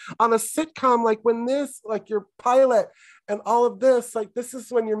him on a sitcom? Like when this, like your pilot and all of this, like this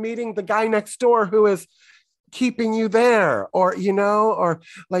is when you're meeting the guy next door who is keeping you there, or or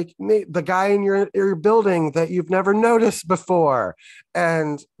like the guy in your building that you've never noticed before,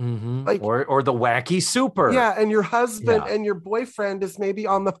 and like or the wacky super. Yeah, and your husband and your boyfriend is maybe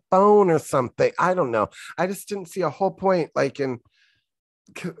on the phone or something. I don't know. I just didn't see a whole point, like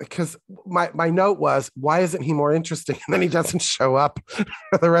because my note was, why isn't he more interesting? And then he doesn't show up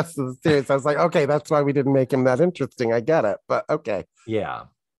for the rest of the series. I was like, okay, that's why we didn't make him that interesting. I get it, but okay. Yeah.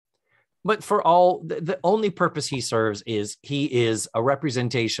 But for all, the only purpose he serves is he is a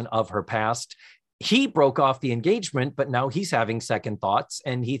representation of her past. He broke off the engagement, but now he's having second thoughts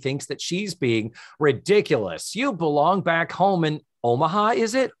and he thinks that she's being ridiculous. You belong back home in Omaha,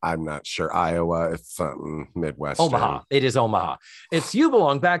 is it? I'm not sure. Iowa, it's something Midwest. Omaha. It is Omaha. It's you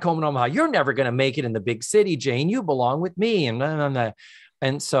belong back home in Omaha. You're never going to make it in the big city, Jane. You belong with me.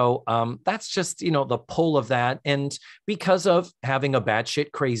 And so that's just, the pull of that. And because of having a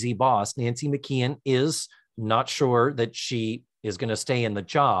batshit crazy boss, Nancy McKeon is not sure that she is going to stay in the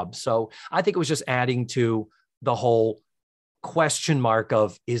job. So I think it was just adding to the whole question mark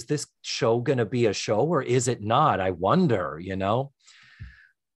of, is this show going to be a show or is it not? I wonder,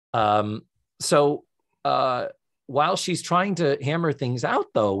 So while she's trying to hammer things out,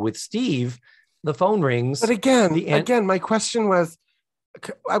 though, with Steve, the phone rings. But again, my question was,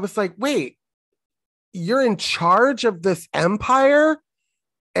 I was like, wait, you're in charge of this empire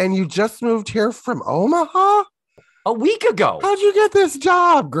and you just moved here from Omaha? A week ago. How'd you get this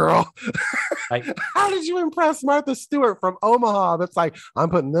job, girl? How did you impress Martha Stewart from Omaha? That's like, I'm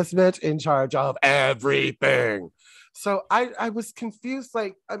putting this bitch in charge of everything. So I was confused.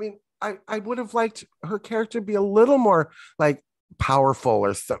 Like, I mean, I would have liked her character to be a little more like powerful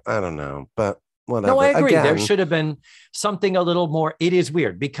or something. I don't know, but whatever. No, I agree. Again, there should have been something a little more. It is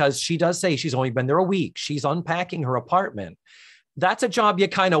weird because she does say she's only been there a week. She's unpacking her apartment. That's a job you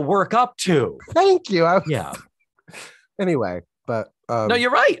kind of work up to. Thank you. Yeah. Anyway, but no,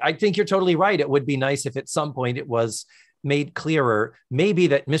 you're right. I think you're totally right. It would be nice if at some point it was made clearer, maybe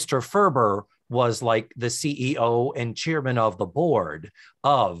that Mr. Ferber was like the CEO and chairman of the board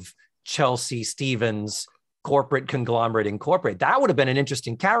of Chelsea Stevens Corporate Conglomerate Incorporated. That would have been an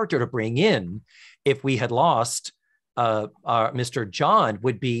interesting character to bring in if we had lost Mr. John,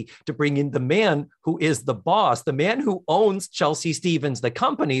 would be to bring in the man who is the boss, the man who owns Chelsea Stevens, the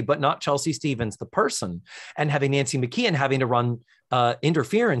company, but not Chelsea Stevens, the person, and having Nancy McKeon having to run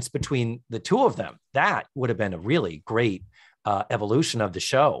interference between the two of them. That would have been a really great evolution of the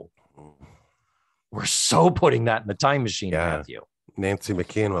show. We're so putting that in the time machine, Matthew. Nancy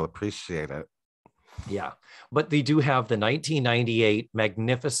McKeon will appreciate it. Yeah, but they do have the 1998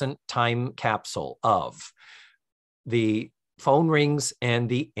 magnificent time capsule of the phone rings and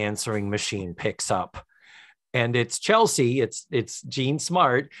the answering machine picks up. And it's Chelsea, it's Jean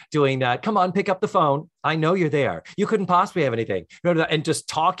Smart doing that. Come on, pick up the phone. I know you're there. You couldn't possibly have anything. And just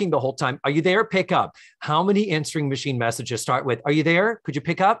talking the whole time. Are you there? Pick up. How many answering machine messages start with, are you there? Could you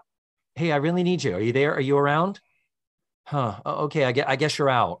pick up? Hey, I really need you. Are you there? Are you around? Huh. Okay, I guess you're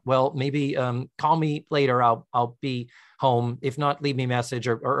out. Well, maybe call me later. I'll be home. If not, leave me a message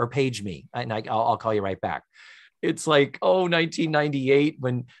or page me, and I'll call you right back. It's like, 1998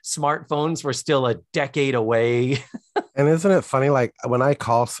 when smartphones were still a decade away. And isn't it funny? Like when I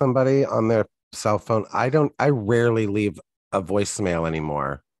call somebody on their cell phone, I rarely leave a voicemail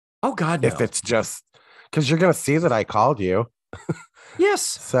anymore. Oh God, no. If it's just because you're going to see that I called you. Yes.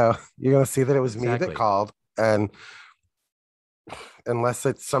 So you're going to see that it was me that called. And unless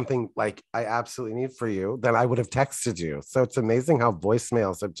it's something like I absolutely need for you, then I would have texted you. So it's amazing how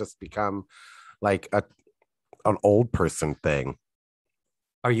voicemails have just become like an old person thing.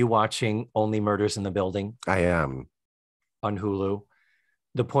 Are you watching Only Murders in the Building? I am. On Hulu.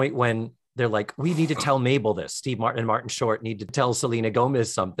 The point when they're like, we need to tell Mabel this. Steve Martin and Martin Short need to tell Selena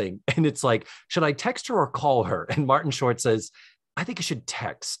Gomez something. And it's like, should I text her or call her? And Martin Short says, I think you should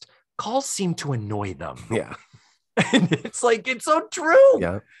text. Calls seem to annoy them. Yeah. And it's like, it's so true.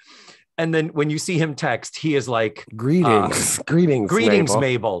 Yeah. And then when you see him text, he is like, greetings,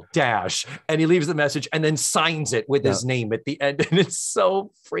 Mabel, dash. And he leaves the message and then signs it with his name at the end. And it's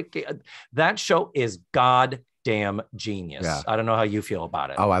so freaking, that show is goddamn genius. Yeah. I don't know how you feel about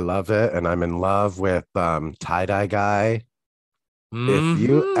it. Oh, I love it. And I'm in love with tie-dye guy. Mm-hmm. If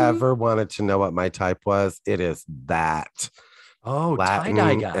you ever wanted to know what my type was, it is that. Oh, Latin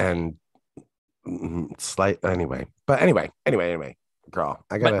tie-dye guy. And anyway, girl,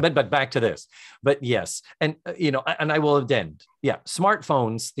 I gotta. But back to this. But yes, and and I will end. Yeah,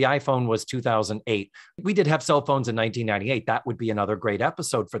 smartphones. The iPhone was 2008. We did have cell phones in 1998. That would be another great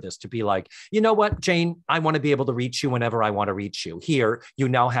episode for this, to be like, you know what, Jane, I want to be able to reach you whenever I want to reach you. Here, you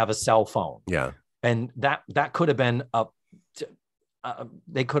now have a cell phone. Yeah, and that could have been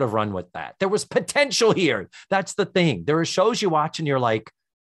they could have run with that. There was potential here. That's the thing. There are shows you watch and you're like,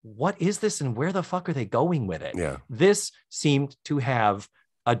 what is this and where the fuck are they going with it? Yeah. This seemed to have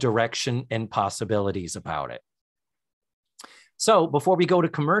a direction and possibilities about it. So before we go to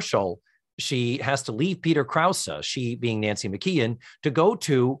commercial, she has to leave Peter Krause, she being Nancy McKeon, to go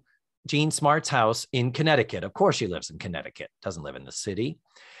to Jean Smart's house in Connecticut. Of course she lives in Connecticut, doesn't live in the city.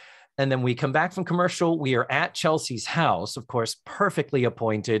 And then we come back from commercial. We are at Chelsea's house, of course, perfectly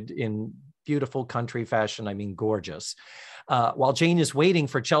appointed in beautiful country fashion. I mean, gorgeous. While Jane is waiting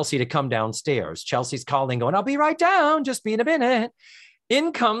for Chelsea to come downstairs, Chelsea's calling, going, I'll be right down. Just be in a minute.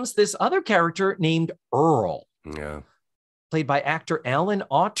 In comes this other character named Earl, played by actor Alan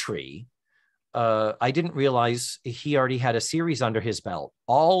Autry. I didn't realize he already had a series under his belt.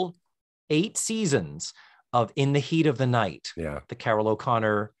 All 8 seasons of In the Heat of the Night, the Carol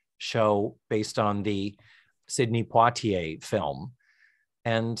O'Connor show based on the Sidney Poitier film.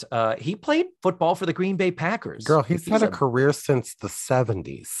 And he played football for the Green Bay Packers. Girl, he's had a career since the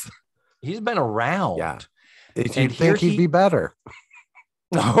 70s. He's been around. Yeah. You'd think he'd be better.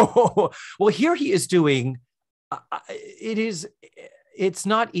 No. Well, here he is doing, it's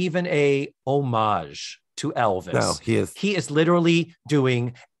not even a homage to Elvis. No, He is literally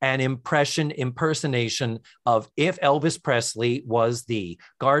doing an impersonation of if Elvis Presley was the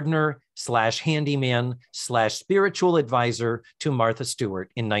gardener / handyman / spiritual advisor to Martha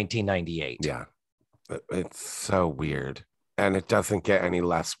Stewart in 1998. Yeah. It's so weird. And it doesn't get any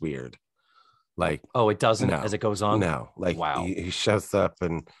less weird. Like, oh, it doesn't as it goes on? No. Like, wow. He shows up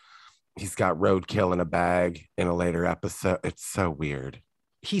and he's got roadkill in a bag in a later episode. It's so weird.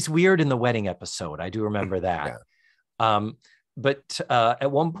 He's weird in the wedding episode. I do remember that. Yeah. But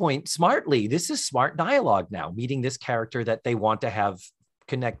at one point, smartly, this is smart dialogue now, meeting this character that they want to have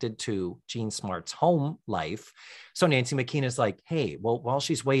connected to Jean Smart's home life. So Nancy McKeon is like, hey, well, while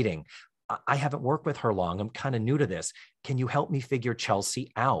she's waiting, I haven't worked with her long. I'm kind of new to this. Can you help me figure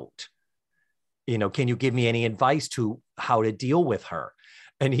Chelsea out? Can you give me any advice to how to deal with her?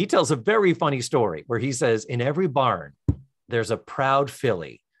 And he tells a very funny story where he says, in every barn, there's a proud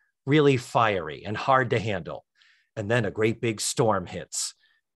filly, really fiery and hard to handle. And then a great big storm hits,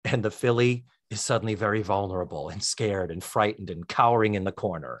 and the filly is suddenly very vulnerable and scared and frightened and cowering in the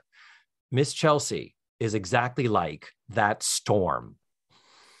corner. Miss Chelsea is exactly like that storm.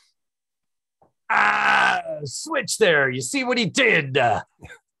 Switch there. You see what he did?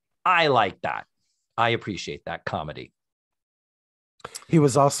 I like that. I appreciate that comedy. He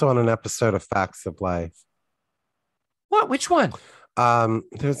was also on an episode of Facts of Life. What? Which one?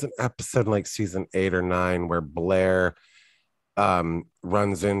 There's an episode in like season 8 or 9 where Blair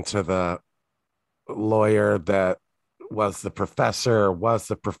runs into the lawyer that is the professor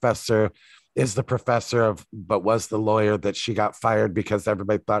of, but was the lawyer that she got fired because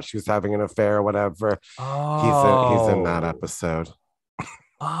everybody thought she was having an affair or whatever. Oh. He's in that episode.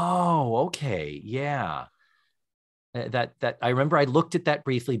 Oh, okay. Yeah. That I remember I looked at that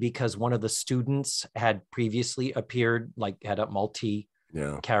briefly because one of the students had previously appeared, like had a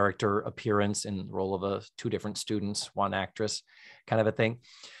multi-character appearance in the role of 2 different students, 1 actress kind of a thing.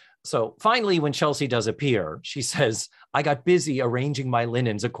 So finally, when Chelsea does appear, she says, I got busy arranging my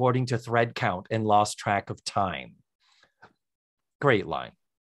linens according to thread count and lost track of time. Great line.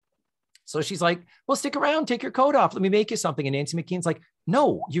 So she's like, well, stick around, take your coat off. Let me make you something. And Nancy McKeon's like,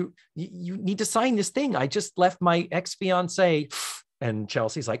 no, you need to sign this thing. I just left my ex-fiance. And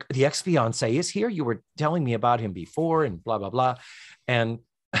Chelsea's like, the ex-fiance is here. You were telling me about him before and blah, blah, blah. And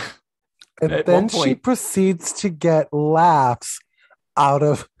then she proceeds to get laughs out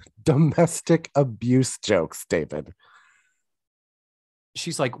of domestic abuse jokes, David.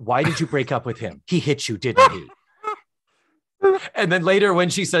 She's like, why did you break up with him? He hit you, didn't he? And then later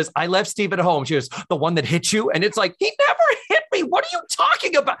when she says, I left Steve at home, she goes, the one that hit you? And it's like, he never hit me. What are you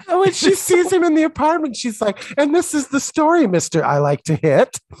talking about? Oh, when she sees him in the apartment, she's like, and this is the story, Mr. I like to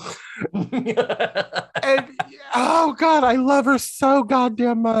hit. And oh God, I love her so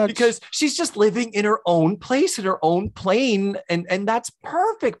goddamn much. Because she's just living in her own place, in her own plane. And that's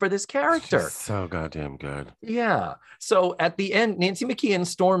perfect for this character. She's so goddamn good. Yeah. So at the end, Nancy McKeon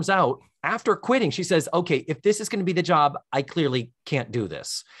storms out. After quitting, she says, okay, if this is going to be the job, I clearly can't do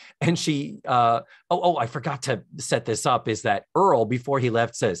this. And she, I forgot to set this up, is that Earl, before he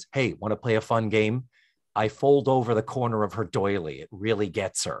left, says, hey, want to play a fun game? I fold over the corner of her doily. It really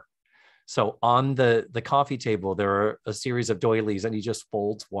gets her. So on the coffee table, there are a series of doilies and he just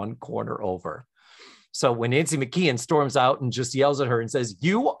folds one corner over. So when Nancy McKeon storms out and just yells at her and says,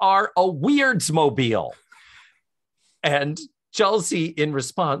 you are a weirdsmobile. And Chelsea, in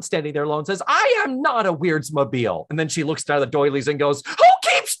response, standing there alone, says, I am not a weirdsmobile. And then she looks down at the doilies and goes, who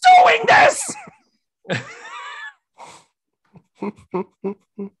keeps doing this?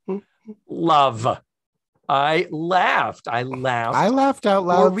 Love. I laughed. I laughed out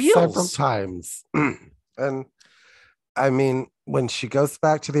loud several times. And I mean, when she goes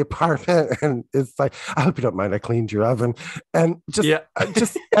back to the apartment and it's like, I hope you don't mind, I cleaned your oven. And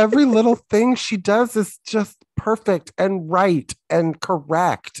just every little thing she does is just perfect and right and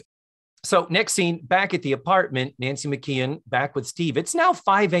correct. So next scene, back at the apartment, Nancy McKeon back with Steve. It's now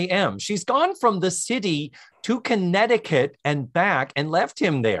 5 a.m. She's gone from the city to Connecticut and back and left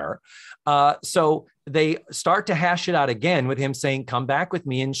him there. So they start to hash it out again with him saying, come back with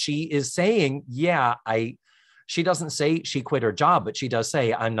me. And she is saying, she doesn't say she quit her job, but she does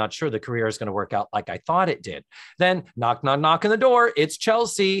say, I'm not sure the career is going to work out like I thought it did. Then knock on the door. It's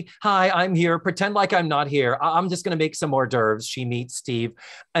Chelsea. Hi, I'm here. Pretend like I'm not here. I'm just going to make some hors d'oeuvres. She meets Steve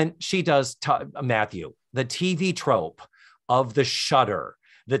and she does Matthew, the TV trope of the shutter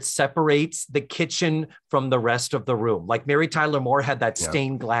that separates the kitchen from the rest of the room. Like Mary Tyler Moore had that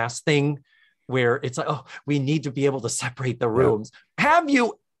stained glass thing where it's like, oh, we need to be able to separate the rooms. Have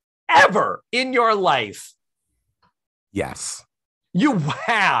you ever in your life? Yes. You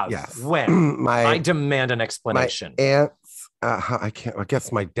have? Yes. When? I demand an explanation. My aunt's, I guess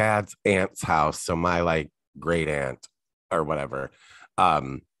my dad's aunt's house, so my like great aunt or whatever,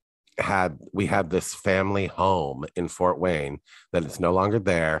 we had this family home in Fort Wayne that is no longer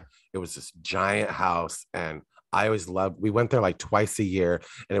there. It was this giant house and I always loved, we went there like twice a year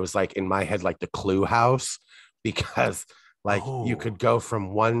and it was like in my head, like the Clue house, because like you could go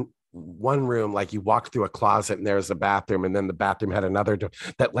from one room, like you walked through a closet and there's a bathroom and then the bathroom had another door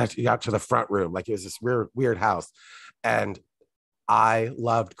that led you out to the front room. Like it was this weird house. And I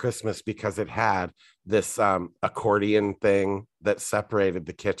loved Christmas because it had this accordion thing that separated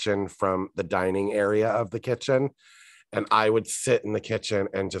the kitchen from the dining area of the kitchen. And I would sit in the kitchen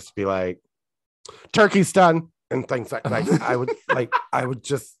and just be like, turkey's done. And things like I would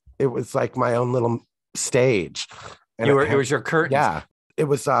just, it was like my own little stage. And it was your curtains. Yeah. It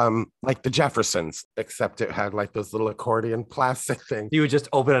was like the Jeffersons, except it had like those little accordion plastic things. You would just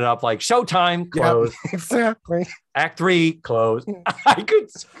open it up like showtime, close. Yep, exactly. Act 3, close. I could.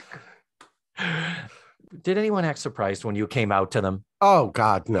 Did anyone act surprised when you came out to them? Oh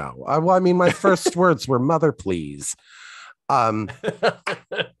God, no. I mean, my first words were "mother, please."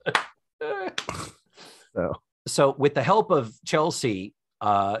 So with the help of Chelsea,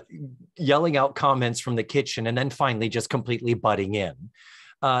 yelling out comments from the kitchen and then finally just completely butting in,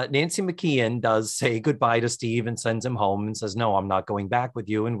 Nancy McKeon does say goodbye to Steve and sends him home and says, no, I'm not going back with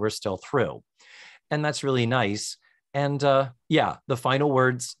you. And we're still through. And that's really nice. And the final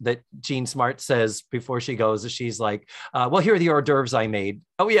words that Jean Smart says before she goes is she's like, well, here are the hors d'oeuvres I made.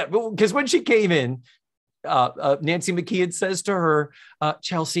 Oh yeah, because when she came in, Nancy McKeon says to her,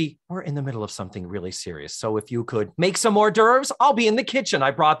 Chelsea, we're in the middle of something really serious. So if you could make some hors d'oeuvres, I'll be in the kitchen. I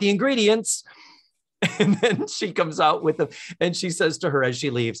brought the ingredients. And then she comes out with them and she says to her as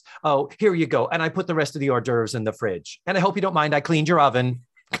she leaves, oh, here you go. And I put the rest of the hors d'oeuvres in the fridge. And I hope you don't mind. I cleaned your oven.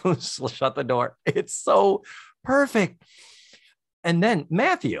 Shut the door. It's so perfect. And then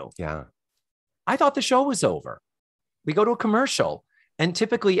Matthew. Yeah. I thought the show was over. We go to a commercial. And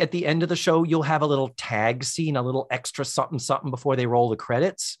typically at the end of the show, you'll have a little tag scene, a little extra something before they roll the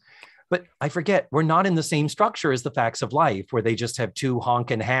credits. But I forget, we're not in the same structure as the Facts of Life, where they just have two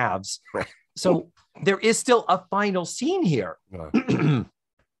honking halves. So there is still a final scene here.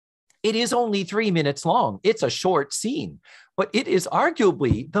 It is only 3 minutes long. It's a short scene, but it is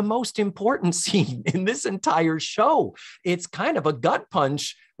arguably the most important scene in this entire show. It's kind of a gut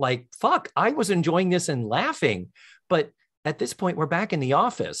punch. Like, fuck, I was enjoying this and laughing. But at this point, we're back in the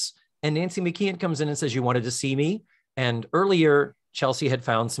office and Nancy McKeon comes in and says, you wanted to see me? And earlier, Chelsea had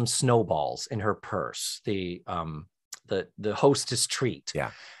found some snowballs in her purse, the hostess treat.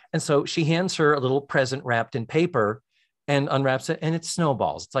 Yeah. And so she hands her a little present wrapped in paper and unwraps it, and it's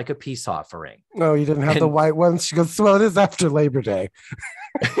snowballs. It's like a peace offering. No, you didn't have the white ones. She goes, well, it is after Labor Day.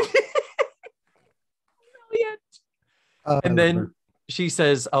 And then she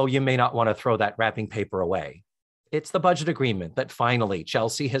says, oh, you may not want to throw that wrapping paper away. It's the budget agreement that finally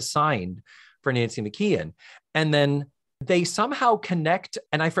Chelsea has signed for Nancy McKeon. And then they somehow connect,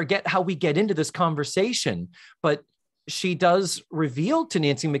 and I forget how we get into this conversation, but she does reveal to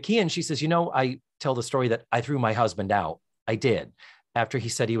Nancy McKeon, she says, I tell the story that I threw my husband out. I did, after he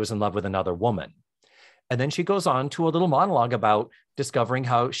said he was in love with another woman. And then she goes on to a little monologue about discovering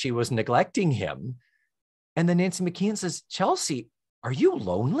how she was neglecting him. And then Nancy McKeon says, Chelsea, are you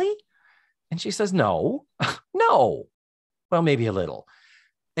lonely? And she says, no. No. Well, maybe a little.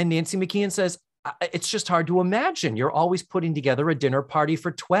 And Nancy McKeon says, it's just hard to imagine. You're always putting together a dinner party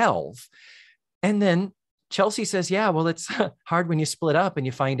for 12. And then Chelsea says, yeah, well, it's hard when you split up and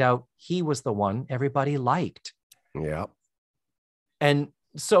you find out he was the one everybody liked. Yeah. And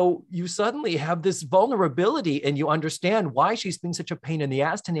so you suddenly have this vulnerability and you understand why she's being such a pain in the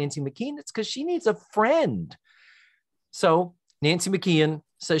ass to Nancy McKeon. It's because she needs a friend. So Nancy McKeon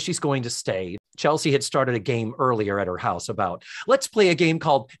says she's going to stay. Chelsea had started a game earlier at her house about, let's play a game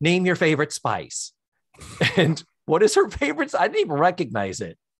called Name Your Favorite Spice. And what is her favorite? I didn't even recognize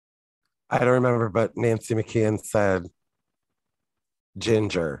it. I don't remember, but Nancy McKeon said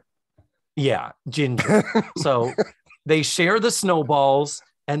ginger. Yeah, ginger. So they share the snowballs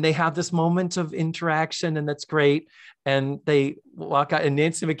and they have this moment of interaction, and that's great. And they walk out, and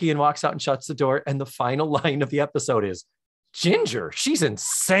Nancy McKeon walks out and shuts the door. And the final line of the episode is, Ginger, she's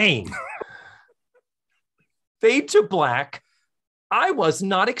insane. Fade to black. I was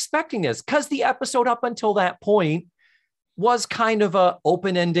not expecting this because the episode up until that point was kind of a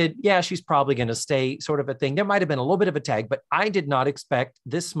open-ended, yeah, she's probably going to stay sort of a thing. There might have been a little bit of a tag, but I did not expect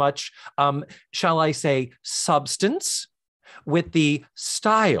this much, shall I say, substance with the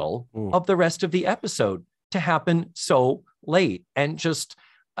style of the rest of the episode to happen so late. And just,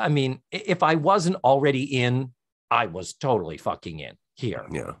 I mean, if I wasn't already in, I was totally fucking in here.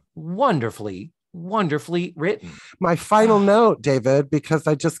 Yeah. Wonderfully written. My final note, David, because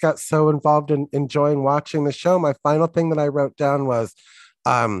I just got so involved in enjoying watching the show, my final thing that I wrote down was,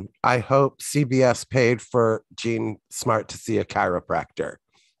 I hope CBS paid for Jean Smart to see a chiropractor.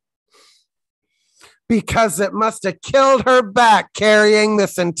 Because it must have killed her back carrying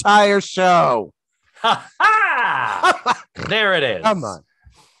this entire show. Ha ha! There it is. Come on.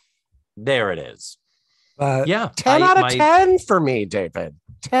 There it is. Yeah. 10 out of 10 for me, David.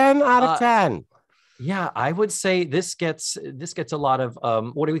 10 out of 10. Yeah, I would say this gets a lot of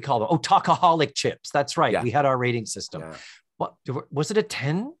what do we call them? Oh, talkaholic chips. That's right. Yeah. We had our rating system. Yeah. What was it, a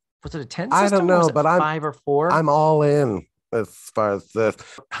 10? Was it a 10 system? I don't know, but I'm 5 or 4. I'm all in as far as this.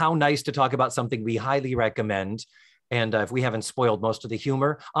 How nice to talk about something we highly recommend. And if we haven't spoiled most of the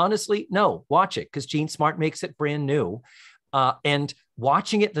humor, honestly, no, watch it because Jean Smart makes it brand new. And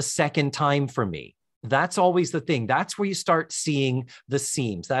watching it the second time for me, that's always the thing. That's where you start seeing the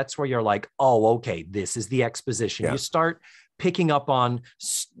seams. That's where you're like, oh, okay, this is the exposition. Yeah. You start picking up on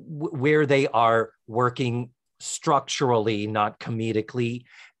where they are working structurally, not comedically.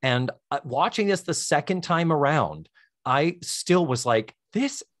 And watching this the second time around, I still was like,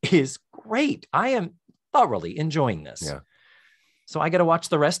 this is great. I am thoroughly enjoying this. Yeah. So I got to watch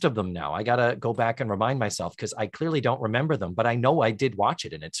the rest of them now. I got to go back and remind myself because I clearly don't remember them, but I know I did watch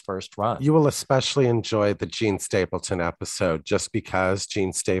it in its first run. You will especially enjoy the Jean Stapleton episode just because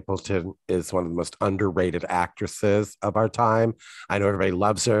Jean Stapleton is one of the most underrated actresses of our time. I know everybody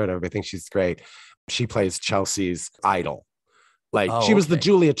loves her and everybody thinks she's great. She plays Chelsea's idol. Like she was the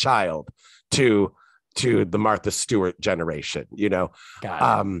Julia Child to the Martha Stewart generation, you know?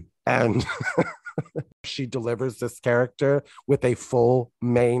 Got it. And she delivers this character with a full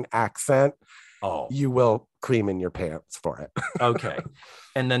Maine accent. Oh, you will cream in your pants for it. Okay.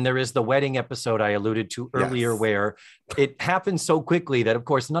 And then there is the wedding episode I alluded to earlier, where it happens so quickly that, of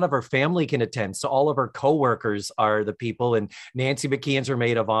course, none of her family can attend. So all of her coworkers are the people, and Nancy McKeon's her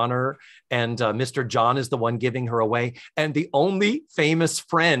maid of honor, and Mr. John is the one giving her away. And the only famous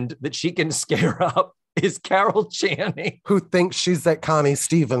friend that she can scare up is Carol Channing, who thinks she's at Connie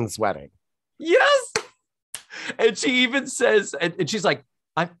Stevens' wedding. Yes. And she even says, and she's like,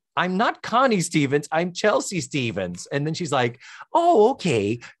 I'm not Connie Stevens, I'm Chelsea Stevens. And then she's like, oh,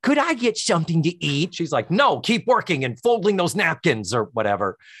 okay. Could I get something to eat? She's like, no, keep working and folding those napkins or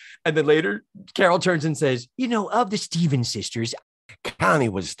whatever. And then later, Carol turns and says, you know, of the Stevens sisters, Connie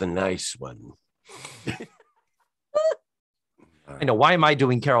was the nice one. I know. Why am I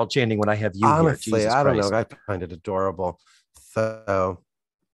doing Carol Channing when I have you Honestly, here? Jesus I don't Christ. know. I find it adorable. So,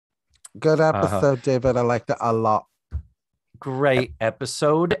 good episode, David. I liked it a lot. Great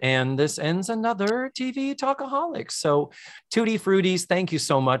episode. And this ends another TV Talkaholics. So, Tutti Fruities, thank you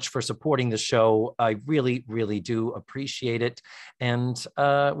so much for supporting the show. I really, really do appreciate it. And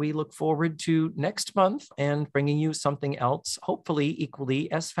we look forward to next month and bringing you something else, hopefully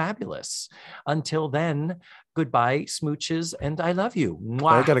equally as fabulous. Until then, goodbye, smooches, and I love you.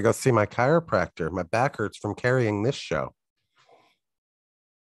 Mwah. I got to go see my chiropractor. My back hurts from carrying this show.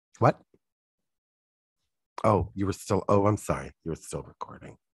 What? Oh, you were still, I'm sorry. You were still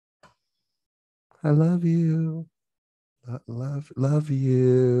recording. I love you. Love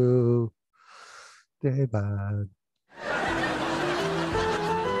you. Day bye.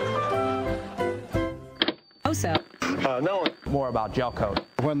 Also, no more about gel coat.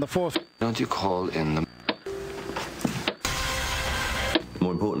 When the fourth. Don't you call in the...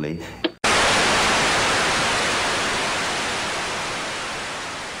 More importantly,